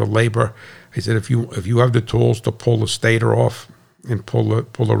 whatever labor. I said, if you have the tools to pull the stator off and pull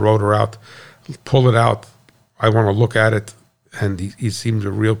the rotor out, pull it out. I want to look at it. And he seems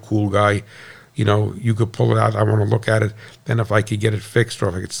a real cool guy. You could pull it out. I want to look at it. Then if I could get it fixed, or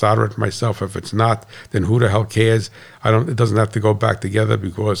if I could solder it myself, if it's not, then who the hell cares? It doesn't have to go back together,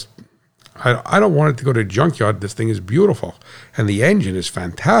 because I don't want it to go to a junkyard. This thing is beautiful, and the engine is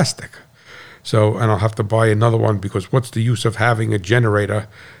fantastic. So, and I'll have to buy another one, because what's the use of having a generator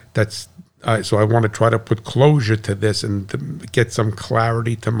that's, so I want to try to put closure to this and to get some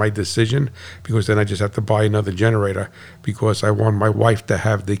clarity to my decision, because then I just have to buy another generator, because I want my wife to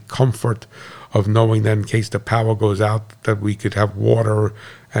have the comfort of knowing that in case the power goes out, that we could have water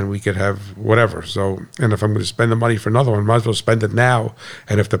and we could have whatever. So, and if I'm going to spend the money for another one, I might as well spend it now.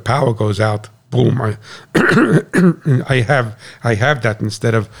 And if the power goes out, boom, I have that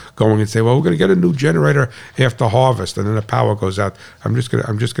instead of going and say, well, we're going to get a new generator after harvest, and then the power goes out. I'm just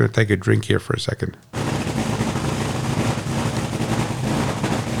gonna take a drink here for a second.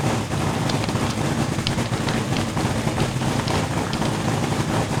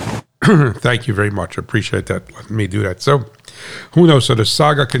 Thank you very much. I appreciate that. Letting me do that. So, who knows? So the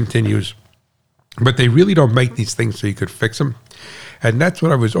saga continues, but they really don't make these things so you could fix them. And that's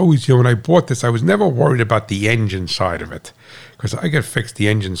what I was always, when I bought this, I was never worried about the engine side of it, because I could fix the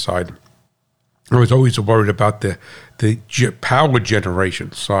engine side. I was always worried about the power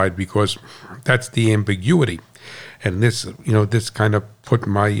generation side, because that's the ambiguity. And this, this kind of put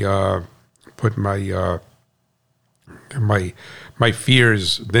my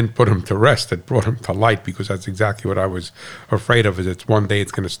fears, didn't put them to rest. It brought them to light, because that's exactly what I was afraid of. Is it's one day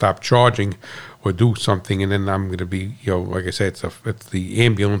it's going to stop charging or do something, and then I'm going to be, like I say, it's the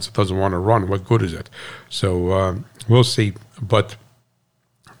ambulance that doesn't want to run. What good is it? So we'll see. But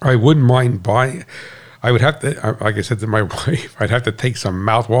I wouldn't mind buying. I would have to, like I said to my wife, I'd have to take some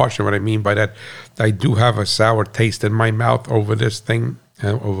mouthwash. And what I mean by that, I do have a sour taste in my mouth over this thing.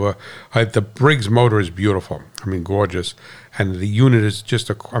 The Briggs motor is beautiful. I mean, gorgeous. And the unit is just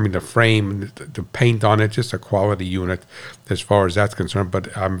the frame, the paint on it, just a quality unit as far as that's concerned.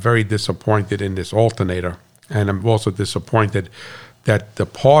 But I'm very disappointed in this alternator. And I'm also disappointed that the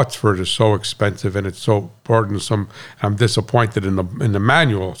parts for it are so expensive and it's so burdensome. I'm disappointed in the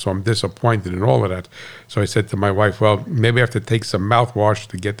manual, so I'm disappointed in all of that. So I said to my wife, well, maybe I have to take some mouthwash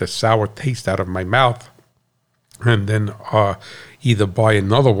to get the sour taste out of my mouth, and then either buy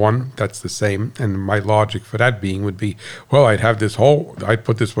another one that's the same. And my logic for that would be, well, I'd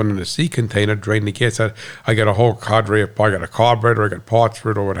put this one in a sea container, drain the gas out. I got a whole cadre I got a carburetor, I got parts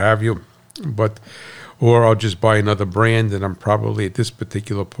for it, or what have you. Or I'll just buy another brand, and I'm probably at this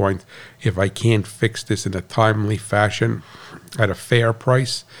particular point, if I can't fix this in a timely fashion at a fair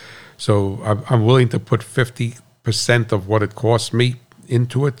price. So I'm willing to put 50% of what it costs me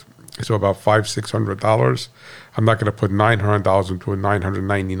into it. So about $500-600. I'm not going to put $900 into a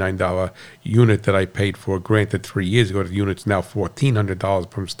 $999 unit that I paid for. Granted, 3 years ago, the unit's now $1,400,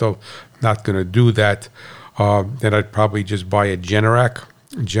 but I'm still not going to do that. Then I'd probably just buy a Generac.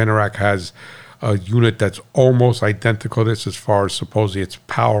 Generac has a unit that's almost identical to this as far as supposedly its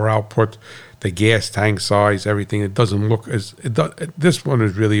power output, the gas tank size, everything. It doesn't look as it does. This one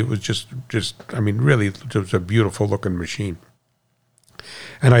is really, it was just really, it was a beautiful looking machine.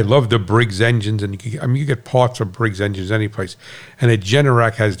 And I love the Briggs engines, and you get parts of Briggs engines any place. And a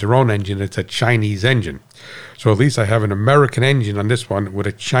Generac has their own engine. It's a Chinese engine. So at least I have an American engine on this one with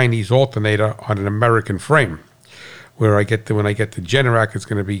a Chinese alternator on an American frame. When I get the Generac, it's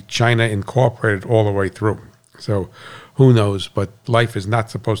going to be China incorporated all the way through. So who knows? But life is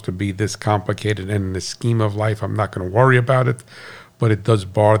not supposed to be this complicated. And in the scheme of life, I'm not going to worry about it. But it does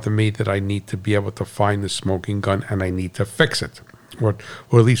bother me that I need to be able to find the smoking gun, and I need to fix it. Or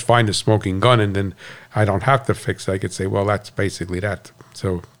at least find the smoking gun, and then I don't have to fix it. I could say, well, that's basically that.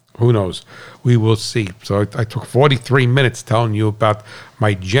 So who knows? We will see. So I took 43 minutes telling you about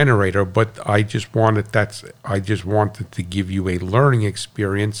my generator, but I just wanted to give you a learning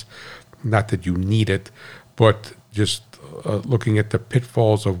experience. Not that you need it, but just looking at the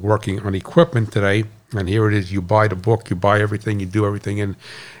pitfalls of working on equipment today. And here it is. You buy the book, you buy everything, you do everything. And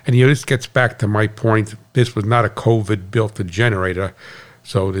this gets back to my point. This was not a COVID-built generator.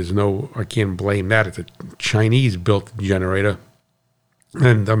 So I can't blame that. It's a Chinese-built generator.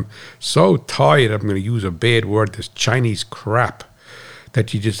 And I'm so tired, I'm going to use a bad word, this Chinese crap,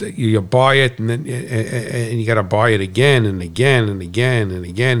 that you buy it and then and you got to buy it again and again and again and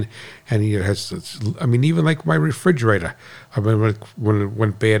again. And it has, even like my refrigerator. When it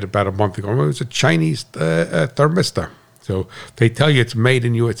went bad about a month ago, it was a Chinese thermistor. So they tell you it's made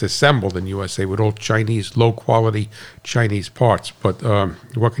in it's assembled in USA with all Chinese, low quality Chinese parts. But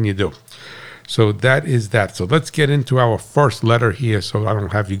what can you do? So that is that. So let's get into our first letter here, so I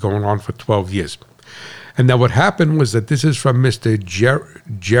don't have you going on for 12 years. And now what happened was that this is from Mr.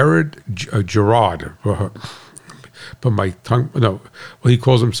 Gerard. But my tongue, no, well, he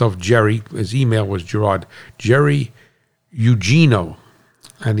calls himself Jerry. His email was Gerard. Jerry Eugenio,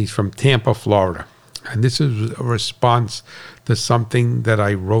 and he's from Tampa, Florida. And this is a response to something that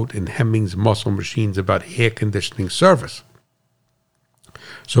I wrote in Hemmings Muscle Machines about air conditioning service.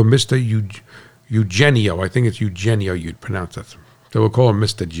 So Mr. Eugenio, I think it's Eugenio you'd pronounce it. So we'll call him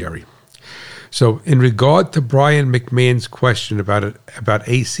Mr. Jerry. So in regard to Brian McMahon's question about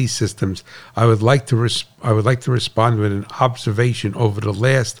AC systems, I would like to respond with an observation over the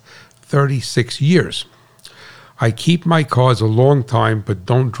last 36 years. I keep my cars a long time, but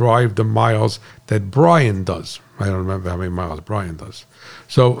don't drive the miles that Brian does. I don't remember how many miles Brian does.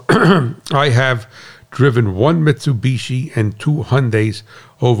 So I have driven one Mitsubishi and two Hyundais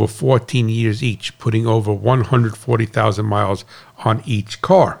over 14 years each, putting over 140,000 miles on each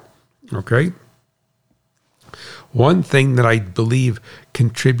car. Okay? One thing that I believe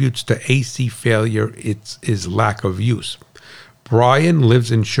contributes to AC failure is lack of use. Brian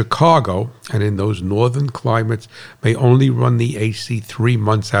lives in Chicago, and in those northern climates, may only run the AC 3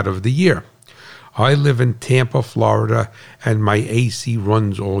 months out of the year. I live in Tampa, Florida, and my AC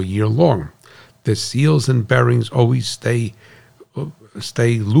runs all year long. The seals and bearings always stay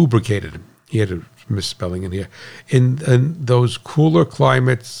lubricated. He had a misspelling in here. In those cooler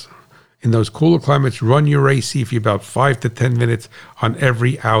climates, run your AC for about 5 to 10 minutes on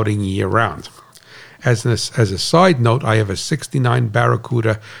every outing year round. As a side note, I have a 69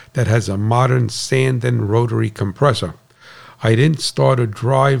 Barracuda that has a modern sand and rotary compressor. I didn't start or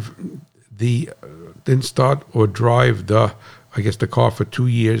drive the car for 2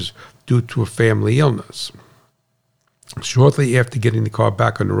 years due to a family illness. Shortly after getting the car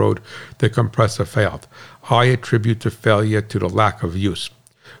back on the road, the compressor failed. I attribute the failure to the lack of use.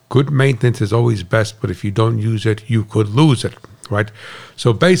 Good maintenance is always best, but if you don't use it, you could lose it, right?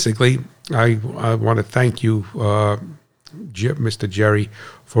 So basically, I want to thank you, Mr. Jerry,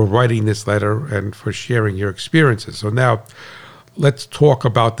 for writing this letter and for sharing your experiences. So now, let's talk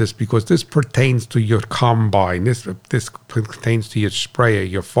about this, because this pertains to your combine. This pertains to your sprayer,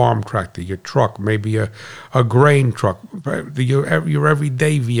 your farm tractor, your truck, maybe a grain truck, your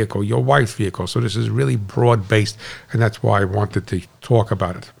everyday vehicle, your wife's vehicle. So this is really broad-based, and that's why I wanted to talk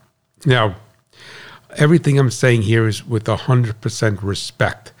about it. Now, everything I'm saying here is with 100%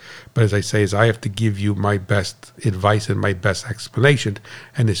 respect. But as I say, I have to give you my best advice and my best explanation.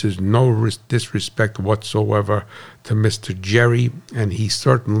 And this is no disrespect whatsoever to Mr. Jerry. And he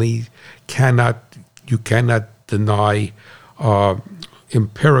certainly you cannot deny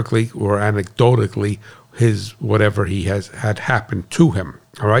empirically or anecdotally whatever he has had happened to him.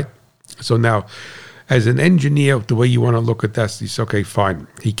 All right? So now, as an engineer, the way you want to look at this is, okay, fine.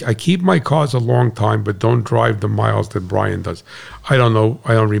 I keep my cars a long time, but don't drive the miles that Brian does. I don't know.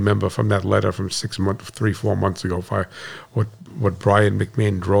 I don't remember from that letter from 3-4 months ago what Brian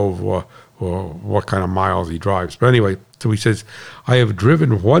McMahon drove or what kind of miles he drives. But anyway, so he says, I have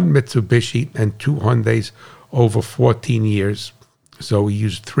driven one Mitsubishi and two Hyundais over 14 years. So he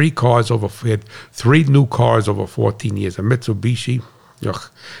used he had 3 new cars over 14 years, a Mitsubishi,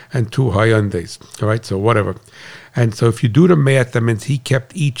 and 2 Hyundais. All right, so whatever. And so if you do the math, that means he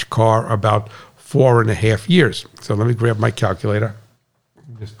kept each car about 4.5 years. So let me grab my calculator.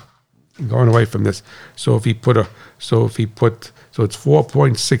 I'm just going away from this. So if it's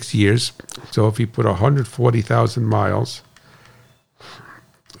 4.6 years. So if he put 140,000 miles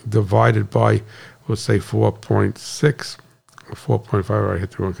divided by, we'll say 4.6. 4.5, I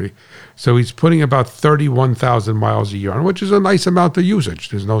hit the wrong key. So he's putting about 31,000 miles a year on, which is a nice amount of usage.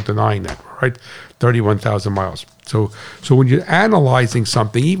 There's no denying that, right? 31,000 miles. So when you're analyzing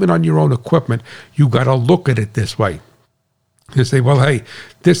something, even on your own equipment, you got to look at it this way. You say, well, hey,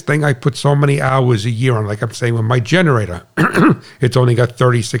 this thing I put so many hours a year on, like I'm saying with my generator, it's only got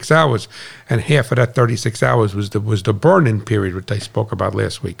 36 hours, and half of that 36 hours was the burn-in period, which I spoke about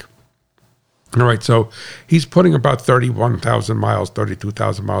last week. All right, so he's putting about 31,000 miles,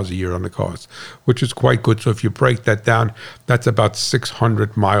 32,000 miles a year on the cars, which is quite good. So if you break that down, that's about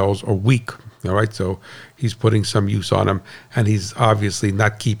 600 miles a week. All right, so he's putting some use on them, and he's obviously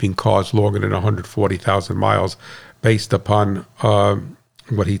not keeping cars longer than 140,000 miles based upon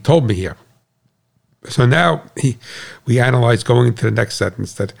what he told me here. So now we analyze going into the next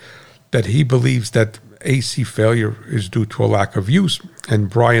sentence that he believes that AC failure is due to a lack of use, and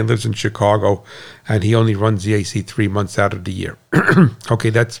Brian lives in Chicago, and he only runs the AC 3 months out of the year.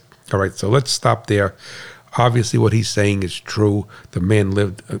 Okay, that's all right. So let's stop there. Obviously, what he's saying is true. The man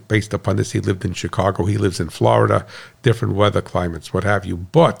lived, based upon this, he lived in Chicago. He lives in Florida, different weather climates, what have you.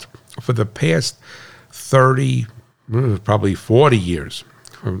 But for the past 30, probably 40 years,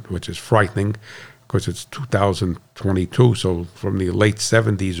 which is frightening, because it's 2022, so from the late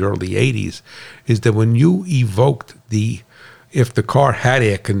 70s, early 80s, is that when you evoked if the car had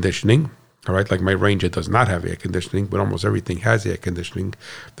air conditioning, all right, like my Ranger does not have air conditioning, but almost everything has air conditioning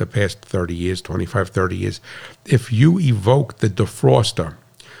the past 30 years, 25, 30 years. If you evoke the defroster,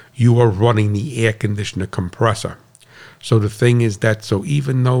 you are running the air conditioner compressor. So the thing is that, so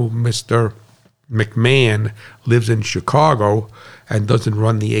even though Mr. McMahon lives in Chicago and doesn't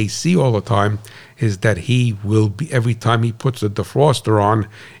run the AC all the time is that he will be, every time he puts a defroster on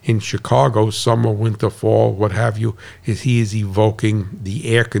in Chicago, summer, winter, fall, what have you, is he is evoking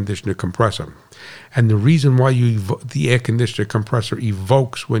the air conditioner compressor. And the reason why the air conditioner compressor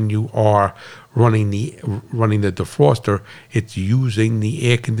evokes when you are running the defroster, it's using the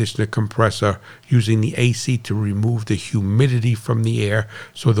air conditioner compressor, using the AC to remove the humidity from the air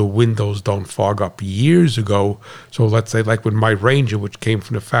so the windows don't fog up. Years ago, so let's say like with my Ranger, which came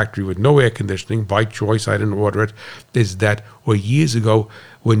from the factory with no air conditioning, by choice, I didn't order it, is that, or years ago,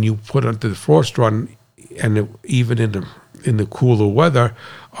 when you put the defroster on, and even in the cooler weather,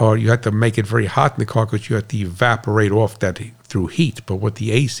 or you had to make it very hot in the car because you had to evaporate off that through heat. But what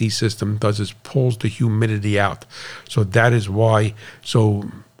the AC system does is pulls the humidity out. So that is why. So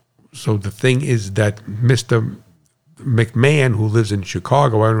the thing is that Mr. McMahon, who lives in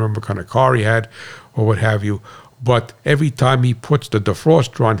Chicago, I don't remember what kind of car he had or what have you, but every time he puts the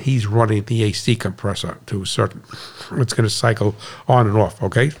defroster on, he's running the AC compressor to a certain. It's going to cycle on and off.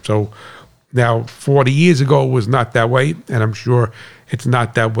 Okay, so. Now, 40 years ago, it was not that way, and I'm sure it's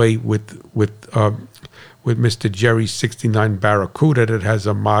not that way with Mr. Jerry's '69 Barracuda that has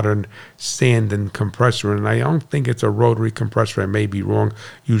a modern sand and compressor, and I don't think it's a rotary compressor. I may be wrong.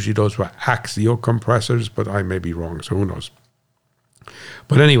 Usually those were axial compressors, but I may be wrong, so who knows.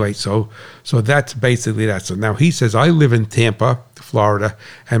 But anyway, so that's basically that. So now he says, I live in Tampa, Florida,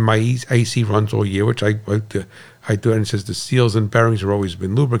 and my AC runs all year, which I do, and it says the seals and bearings are always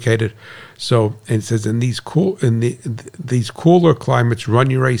been lubricated. So, and it says these cooler climates, run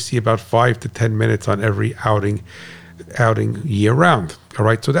your AC about 5 to 10 minutes on every outing year round. All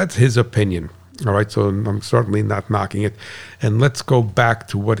right, so that's his opinion. All right, so I'm certainly not knocking it. And let's go back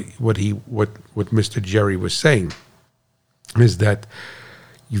to what Mr. Jerry was saying, is that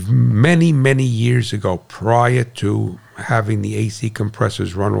many years ago, prior to having the AC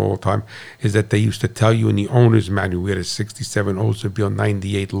compressors run all the time, is that they used to tell you in the owner's manual. We had a '67 Oldsmobile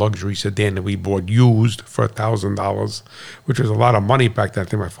 98 luxury sedan that we bought used for $1,000, which was a lot of money back then. I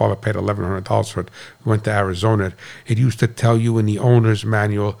think my father paid $1,100 for it. We went to Arizona. It used to tell you in the owner's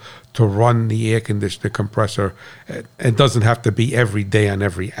manual to run the air conditioner compressor. It doesn't have to be every day on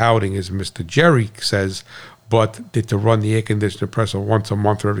every outing, as Mr. Jerry says, but to run the air conditioner compressor once a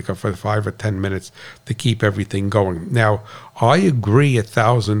month or for 5 or 10 minutes to keep everything going. Now, I agree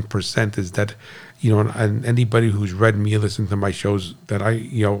 1,000% is that, and anybody who's read me or listened to my shows, that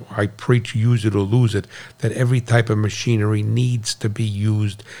I preach use it or lose it, that every type of machinery needs to be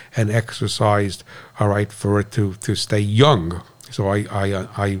used and exercised, all right, for it to stay young. So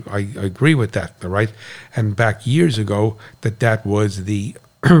I agree with that, all right? And back years ago, that was the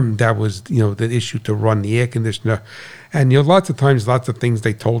the issue to run the air conditioner. And lots of times, lots of things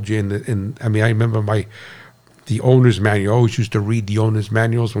they told you I remember the owner's manual. I always used to read the owner's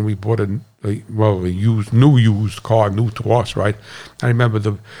manuals when we bought a used car, new to us, right? I remember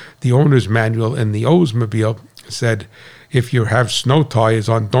the owner's manual in the Oldsmobile said, if you have snow tires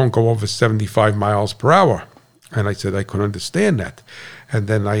on, don't go over 75 miles per hour. And I said I couldn't understand that. And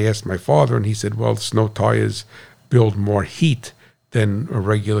then I asked my father, and he said, well, snow tires build more heat than a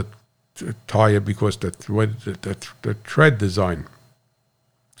regular tire because the tread design.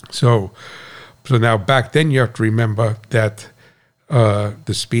 So now back then you have to remember that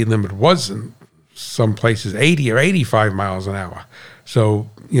the speed limit was in some places 80 or 85 miles an hour. So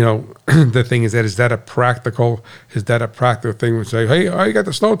the thing is that a practical thing to say, hey, I got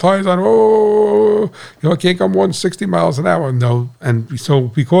the snow tires on, I can't go more than 60 miles an hour. No, and so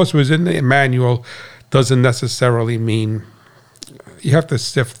because it was in the manual doesn't necessarily mean. You have to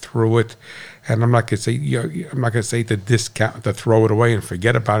sift through it, and I'm not going to say to discount, to throw it away and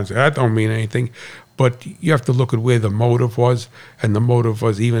forget about it. So that don't mean anything, but you have to look at where the motive was, and the motive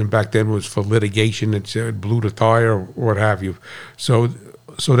was even back then was for litigation. It blew the tire or what have you. So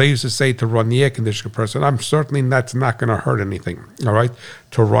they used to say to run the air conditioner compressor. And I'm certainly that's not going to hurt anything. All right,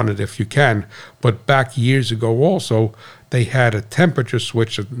 to run it if you can. But back years ago, also they had a temperature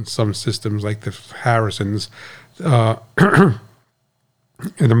switch in some systems like the Harrisons.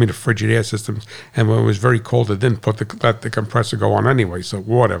 And the frigid air systems, and when it was very cold, it didn't let the compressor go on anyway. So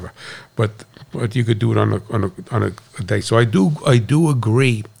whatever, but you could do it on a day. So I do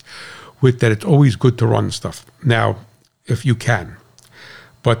agree with that. It's always good to run stuff now if you can,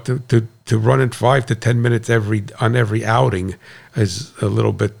 but to run it 5 to 10 minutes on every outing is a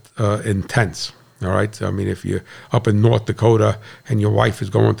little bit intense. All right. So, if you're up in North Dakota and your wife is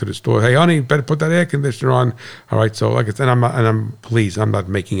going to the store, hey, honey, better put that air conditioner on. All right. So, like I said, I'm not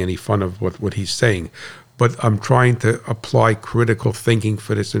making any fun of what he's saying, but I'm trying to apply critical thinking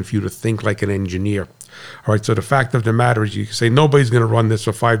for this and for you to think like an engineer. All right, so the fact of the matter is you can say nobody's going to run this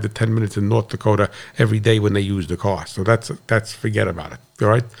for 5 to 10 minutes in North Dakota every day when they use the car. So that's forget about it. All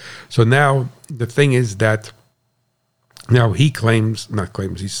right. So now the thing is that now he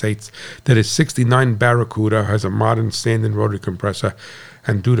states that his 69 Barracuda has a modern standing rotary compressor,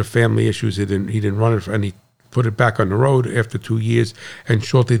 and due to family issues, he didn't run it, and he put it back on the road after 2 years, and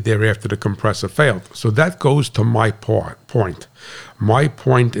shortly thereafter the compressor failed. So that goes to my point. My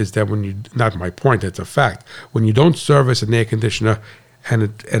point is that not my point, it's a fact. When you don't service an air conditioner and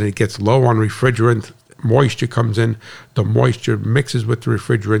it gets low on refrigerant, moisture comes in, the moisture mixes with the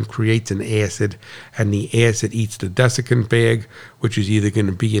refrigerant, creates an acid, and the acid eats the desiccant bag, which is either going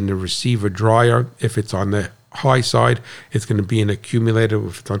to be in the receiver dryer. If it's on the high side, it's going to be an accumulator.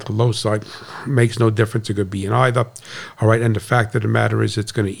 If it's on the low side, makes no difference. It could be in either. All right, and the fact of the matter is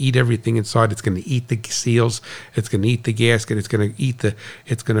it's going to eat everything inside. It's going to eat the seals. It's going to eat the gasket. It's going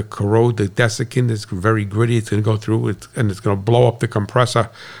to corrode the desiccant. It's very gritty. It's going to go through it, and it's going to blow up the compressor.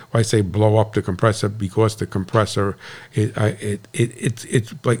 I say blow up the compressor because the compressor,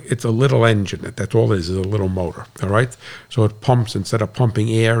 it's like it's a little engine. That's all it is a little motor. All right, so it pumps, instead of pumping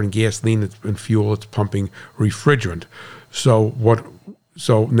air and gasoline and fuel, it's pumping refrigerant. So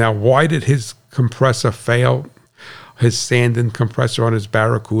now why did his compressor fail? His Sandin compressor on his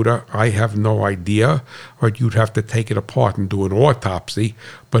Barracuda, I have no idea. Or you'd have to take it apart and do an autopsy.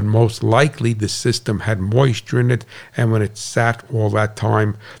 But most likely the system had moisture in it, and when it sat all that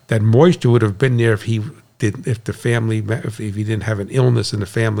time, that moisture would have been there if he didn't have an illness in the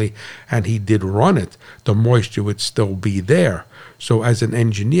family and he did run it, the moisture would still be there. So as an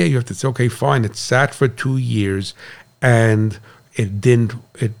engineer, you have to say, okay, fine, it sat for 2 years and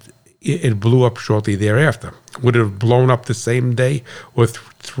it blew up shortly thereafter. Would it have blown up the same day or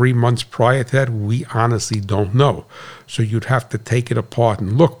 3 months prior to that? We honestly don't know. So you'd have to take it apart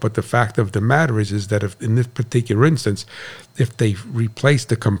and look. But the fact of the matter is that if in this particular instance, if they replaced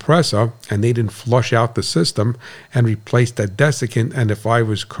the compressor and they didn't flush out the system and replaced that desiccant, and if I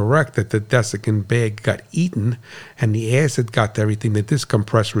was correct that the desiccant bag got eaten and the acid got to everything, that this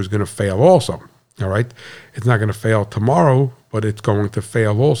compressor is going to fail also. All right, it's not going to fail tomorrow, but it's going to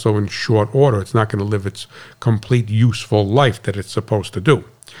fail also in short order. It's not going to live its complete useful life that it's supposed to do.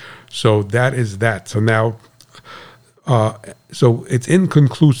 So that is that. So now, so it's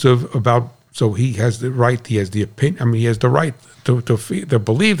inconclusive about. So he has the right. He has the opinion. I mean, he has the right to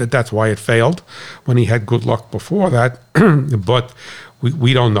believe that that's why it failed when he had good luck before that. But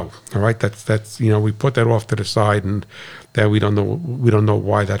we don't know. All right, that's we put that off to the side, and that we don't know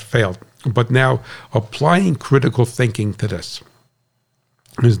why that failed. But now, applying critical thinking to this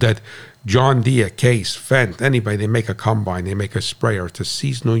is that John Deere, Case, Fendt, anybody, they make a combine, they make a sprayer. It's a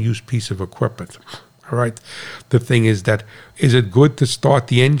seasonal use piece of equipment. All right. The thing is that, is it good to start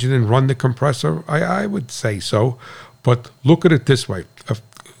the engine and run the compressor? I would say so, but look at it this way.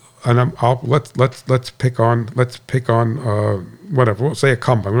 Let's pick on whatever. We'll say a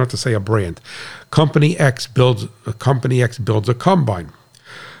combine. We don't have to say a brand. Company X builds a combine.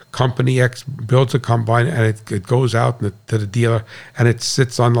 Company X builds a combine, and it goes out to the dealer, and it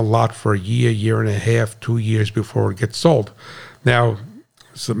sits on the lot for a year and a half, 2 years before it gets sold. Now,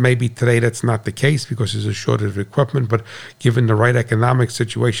 so maybe today that's not the case because there's a shortage of equipment, but given the right economic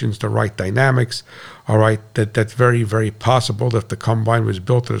situations, the right dynamics, all right, that's very, very possible that if the combine was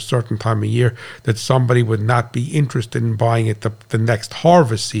built at a certain time of year, that somebody would not be interested in buying it the next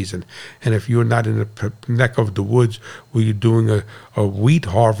harvest season. And if you're not in the neck of the woods where you're doing a wheat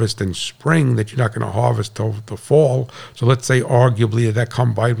harvest in spring, that you're not going to harvest till the fall. So let's say arguably that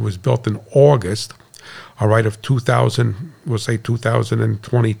combine was built in August, all right, of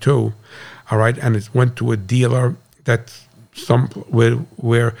 2022, all right, and it went to a dealer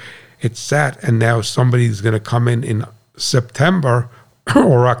where it sat, and now somebody's going to come in September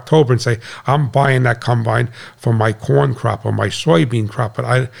or October and say, I'm buying that combine for my corn crop or my soybean crop,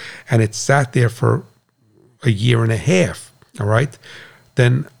 and it sat there for a year and a half, all right,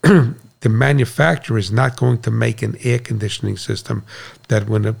 then the manufacturer is not going to make an air conditioning system that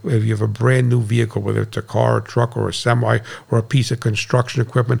if you have a brand new vehicle, whether it's a car, a truck, or a semi, or a piece of construction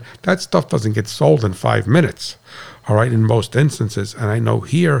equipment, that stuff doesn't get sold in 5 minutes, all right, in most instances. And I know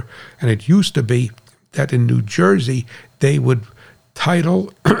here, and it used to be that in New Jersey, they would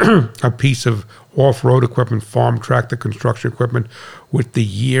title a piece of off-road equipment, farm tractor, construction equipment, with the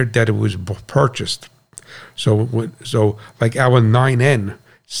year that it was purchased. So like our 9N,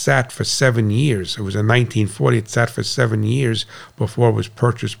 sat for 7 years. It was in 1940. It sat for 7 years before it was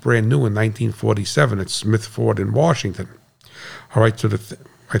purchased brand new in 1947 at Smith Ford in Washington. All right, so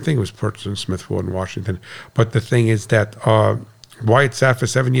I think it was purchased in Smith Ford in Washington. But the thing is that why it sat for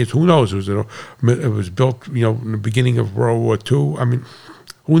 7 years, who knows? It was built, in the beginning of World War II. I mean,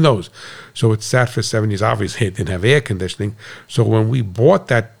 who knows? So it sat for 7 years. Obviously, it didn't have air conditioning. So when we bought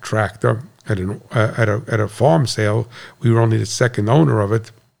that tractor at a farm sale, we were only the second owner of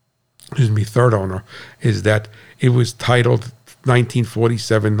it. Third owner, is that it was titled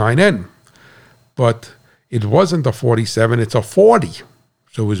 1947 9N. But it wasn't a 47, it's a 40.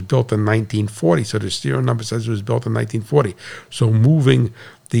 So it was built in 1940. So the serial number says it was built in 1940. So moving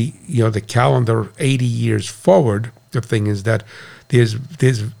the calendar 80 years forward, the thing is that there's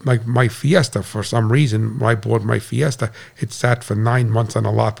like my Fiesta, for some reason, when I bought my Fiesta, it sat for 9 months on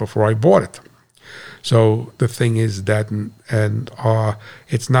a lot before I bought it. So the thing is that, and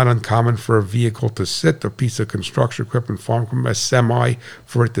it's not uncommon for a vehicle to sit, a piece of construction equipment, farm equipment, a semi,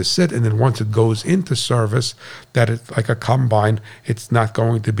 for it to sit, and then once it goes into service, that it's like a combine, it's not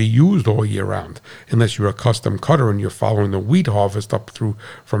going to be used all year round, unless you're a custom cutter and you're following the wheat harvest up through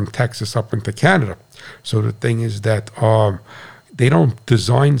from Texas up into Canada. So the thing is that they don't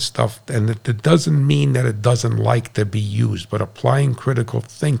design stuff, and it doesn't mean that it doesn't like to be used, but applying critical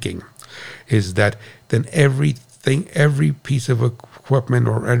thinking is that then every piece of equipment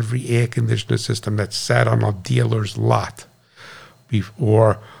or every air conditioner system that sat on a dealer's lot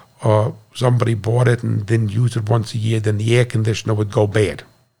or somebody bought it and didn't use it once a year, then the air conditioner would go bad.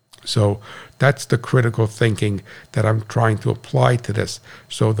 So that's the critical thinking that I'm trying to apply to this.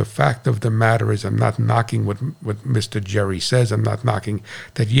 So the fact of the matter is, I'm not knocking what Mr. Jerry says. I'm not knocking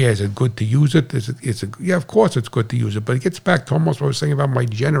that, is it good to use it? Yeah, of course it's good to use it. But it gets back to almost what I was saying about my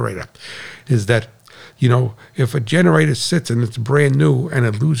generator, is that, if a generator sits and it's brand new and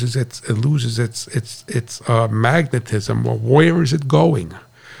it loses its magnetism, well, where is it going?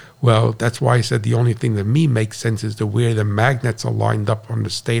 Well, that's why I said the only thing that makes sense is where the magnets are lined up on the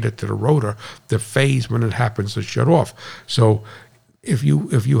stator to the rotor, the phase when it happens to shut off. So if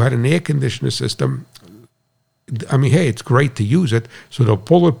you had an air conditioner system, I mean, hey, it's great to use it. So the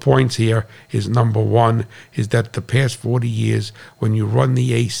bullet points here is, number one, is that the past 40 years, when you run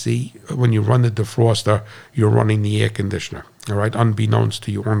the AC, when you run the defroster, you're running the air conditioner, all right, unbeknownst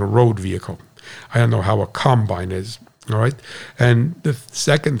to you on a road vehicle. I don't know how a combine is. All right, and the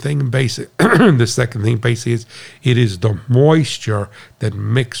second thing basically is it is the moisture that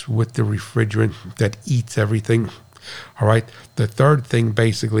mixes with the refrigerant that eats everything. All right, the third thing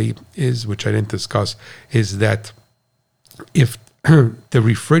basically is, which I didn't discuss, is that if the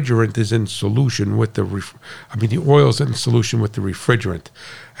refrigerant is in solution with the oil's in solution with the refrigerant.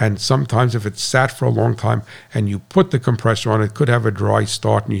 And sometimes if it's sat for a long time and you put the compressor on, it could have a dry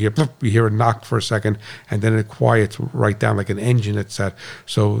start and you hear a knock for a second and then it quiets right down like an engine that's sat.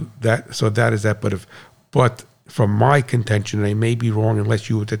 So that is that. But from my contention, and I may be wrong, unless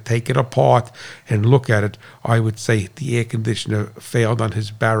you were to take it apart and look at it, I would say the air conditioner failed on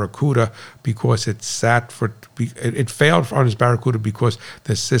his Barracuda because it failed on his Barracuda because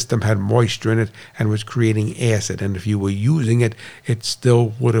the system had moisture in it and was creating acid. And if you were using it, it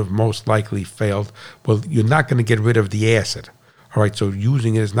still would have most likely failed. Well, you're not going to get rid of the acid. All right, so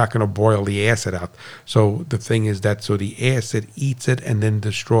using it is not going to boil the acid out. So the thing is that, so the acid eats it and then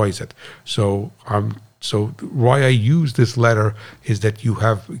destroys it. So why I use this letter is that you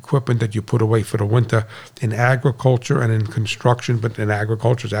have equipment that you put away for the winter in agriculture and in construction, but in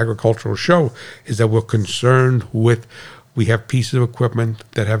agriculture's agricultural show is that we're concerned with, we have pieces of equipment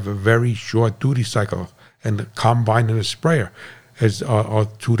that have a very short duty cycle, and the combine and a sprayer are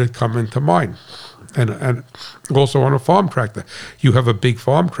two that come into mind. And also on a farm tractor, you have a big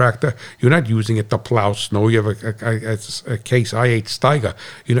farm tractor. You're not using it to plow snow. You have a Case IH Steiger.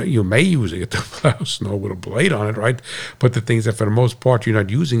 You may use it to plow snow with a blade on it, right? But the thing is that for the most part, you're not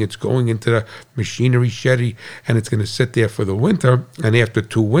using it. It's going into the machinery shed, and it's going to sit there for the winter. And after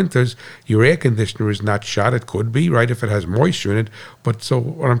 2 winters, your air conditioner is not shot. It could be, right, if it has moisture in it. But so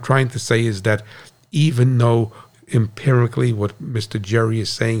what I'm trying to say is that even though empirically what Mr. Jerry is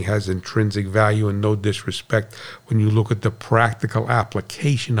saying has intrinsic value, and no disrespect, when you look at the practical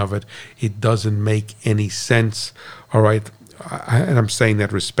application of it, it doesn't make any sense, all right? And I'm saying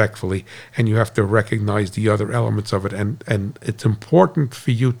that respectfully, and you have to recognize the other elements of it, and it's important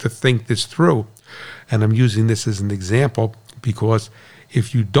for you to think this through. And I'm using this as an example because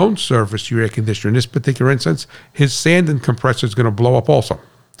if you don't service your air conditioner, in this particular instance, his sand and compressor is going to blow up also,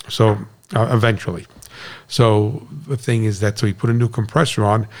 so eventually. So the thing is that, so he put a new compressor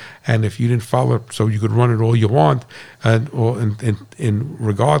on, and if you didn't follow, so you could run it all you want, and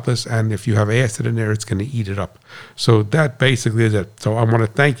regardless, and if you have acid in there, it's going to eat it up. So that basically is it. So I want to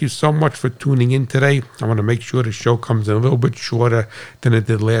thank you so much for tuning in today. I want to make sure the show comes in a little bit shorter than it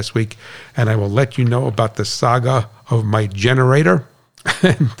did last week, and I will let you know about the saga of my generator.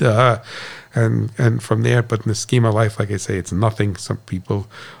 And from there, but in the scheme of life, like I say, it's nothing. Some people,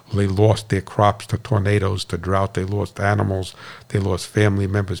 they lost their crops to tornadoes, to drought. They lost animals. They lost family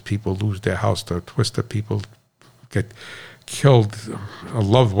members. People lose their house to twister. People get killed. A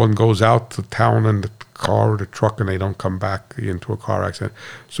loved one goes out to town in the car or the truck, and they don't come back into a car accident.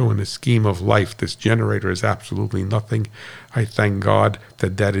 So in the scheme of life, this generator is absolutely nothing. I thank God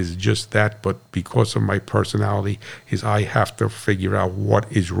that is just that, but because of my personality, is I have to figure out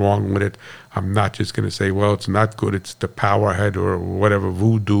what is wrong with it. I'm not just going to say, well, it's not good, it's the power head or whatever,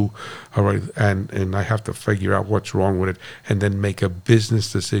 voodoo, all right, and I have to figure out what's wrong with it, and then make a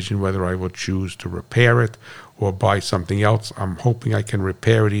business decision whether I will choose to repair it or buy something else. I'm hoping I can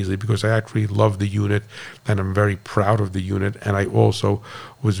repair it easily because I actually love the unit and I'm very proud of the unit. And I also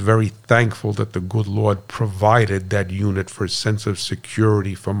was very thankful that the good Lord provided that unit for a sense of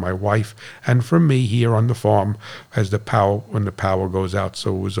security for my wife and for me here on the farm when the power goes out.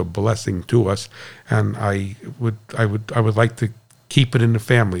 So it was a blessing to us. And I would like to keep it in the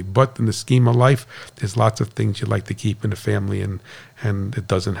family. But in the scheme of life, there's lots of things you like to keep in the family, and it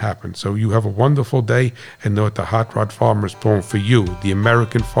doesn't happen. So you have a wonderful day, and know that the Hot Rod Farmer is born for you, the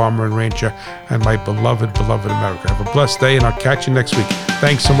American farmer and rancher, and my beloved, beloved America. Have a blessed day, and I'll catch you next week.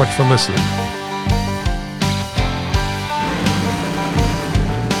 Thanks so much for listening.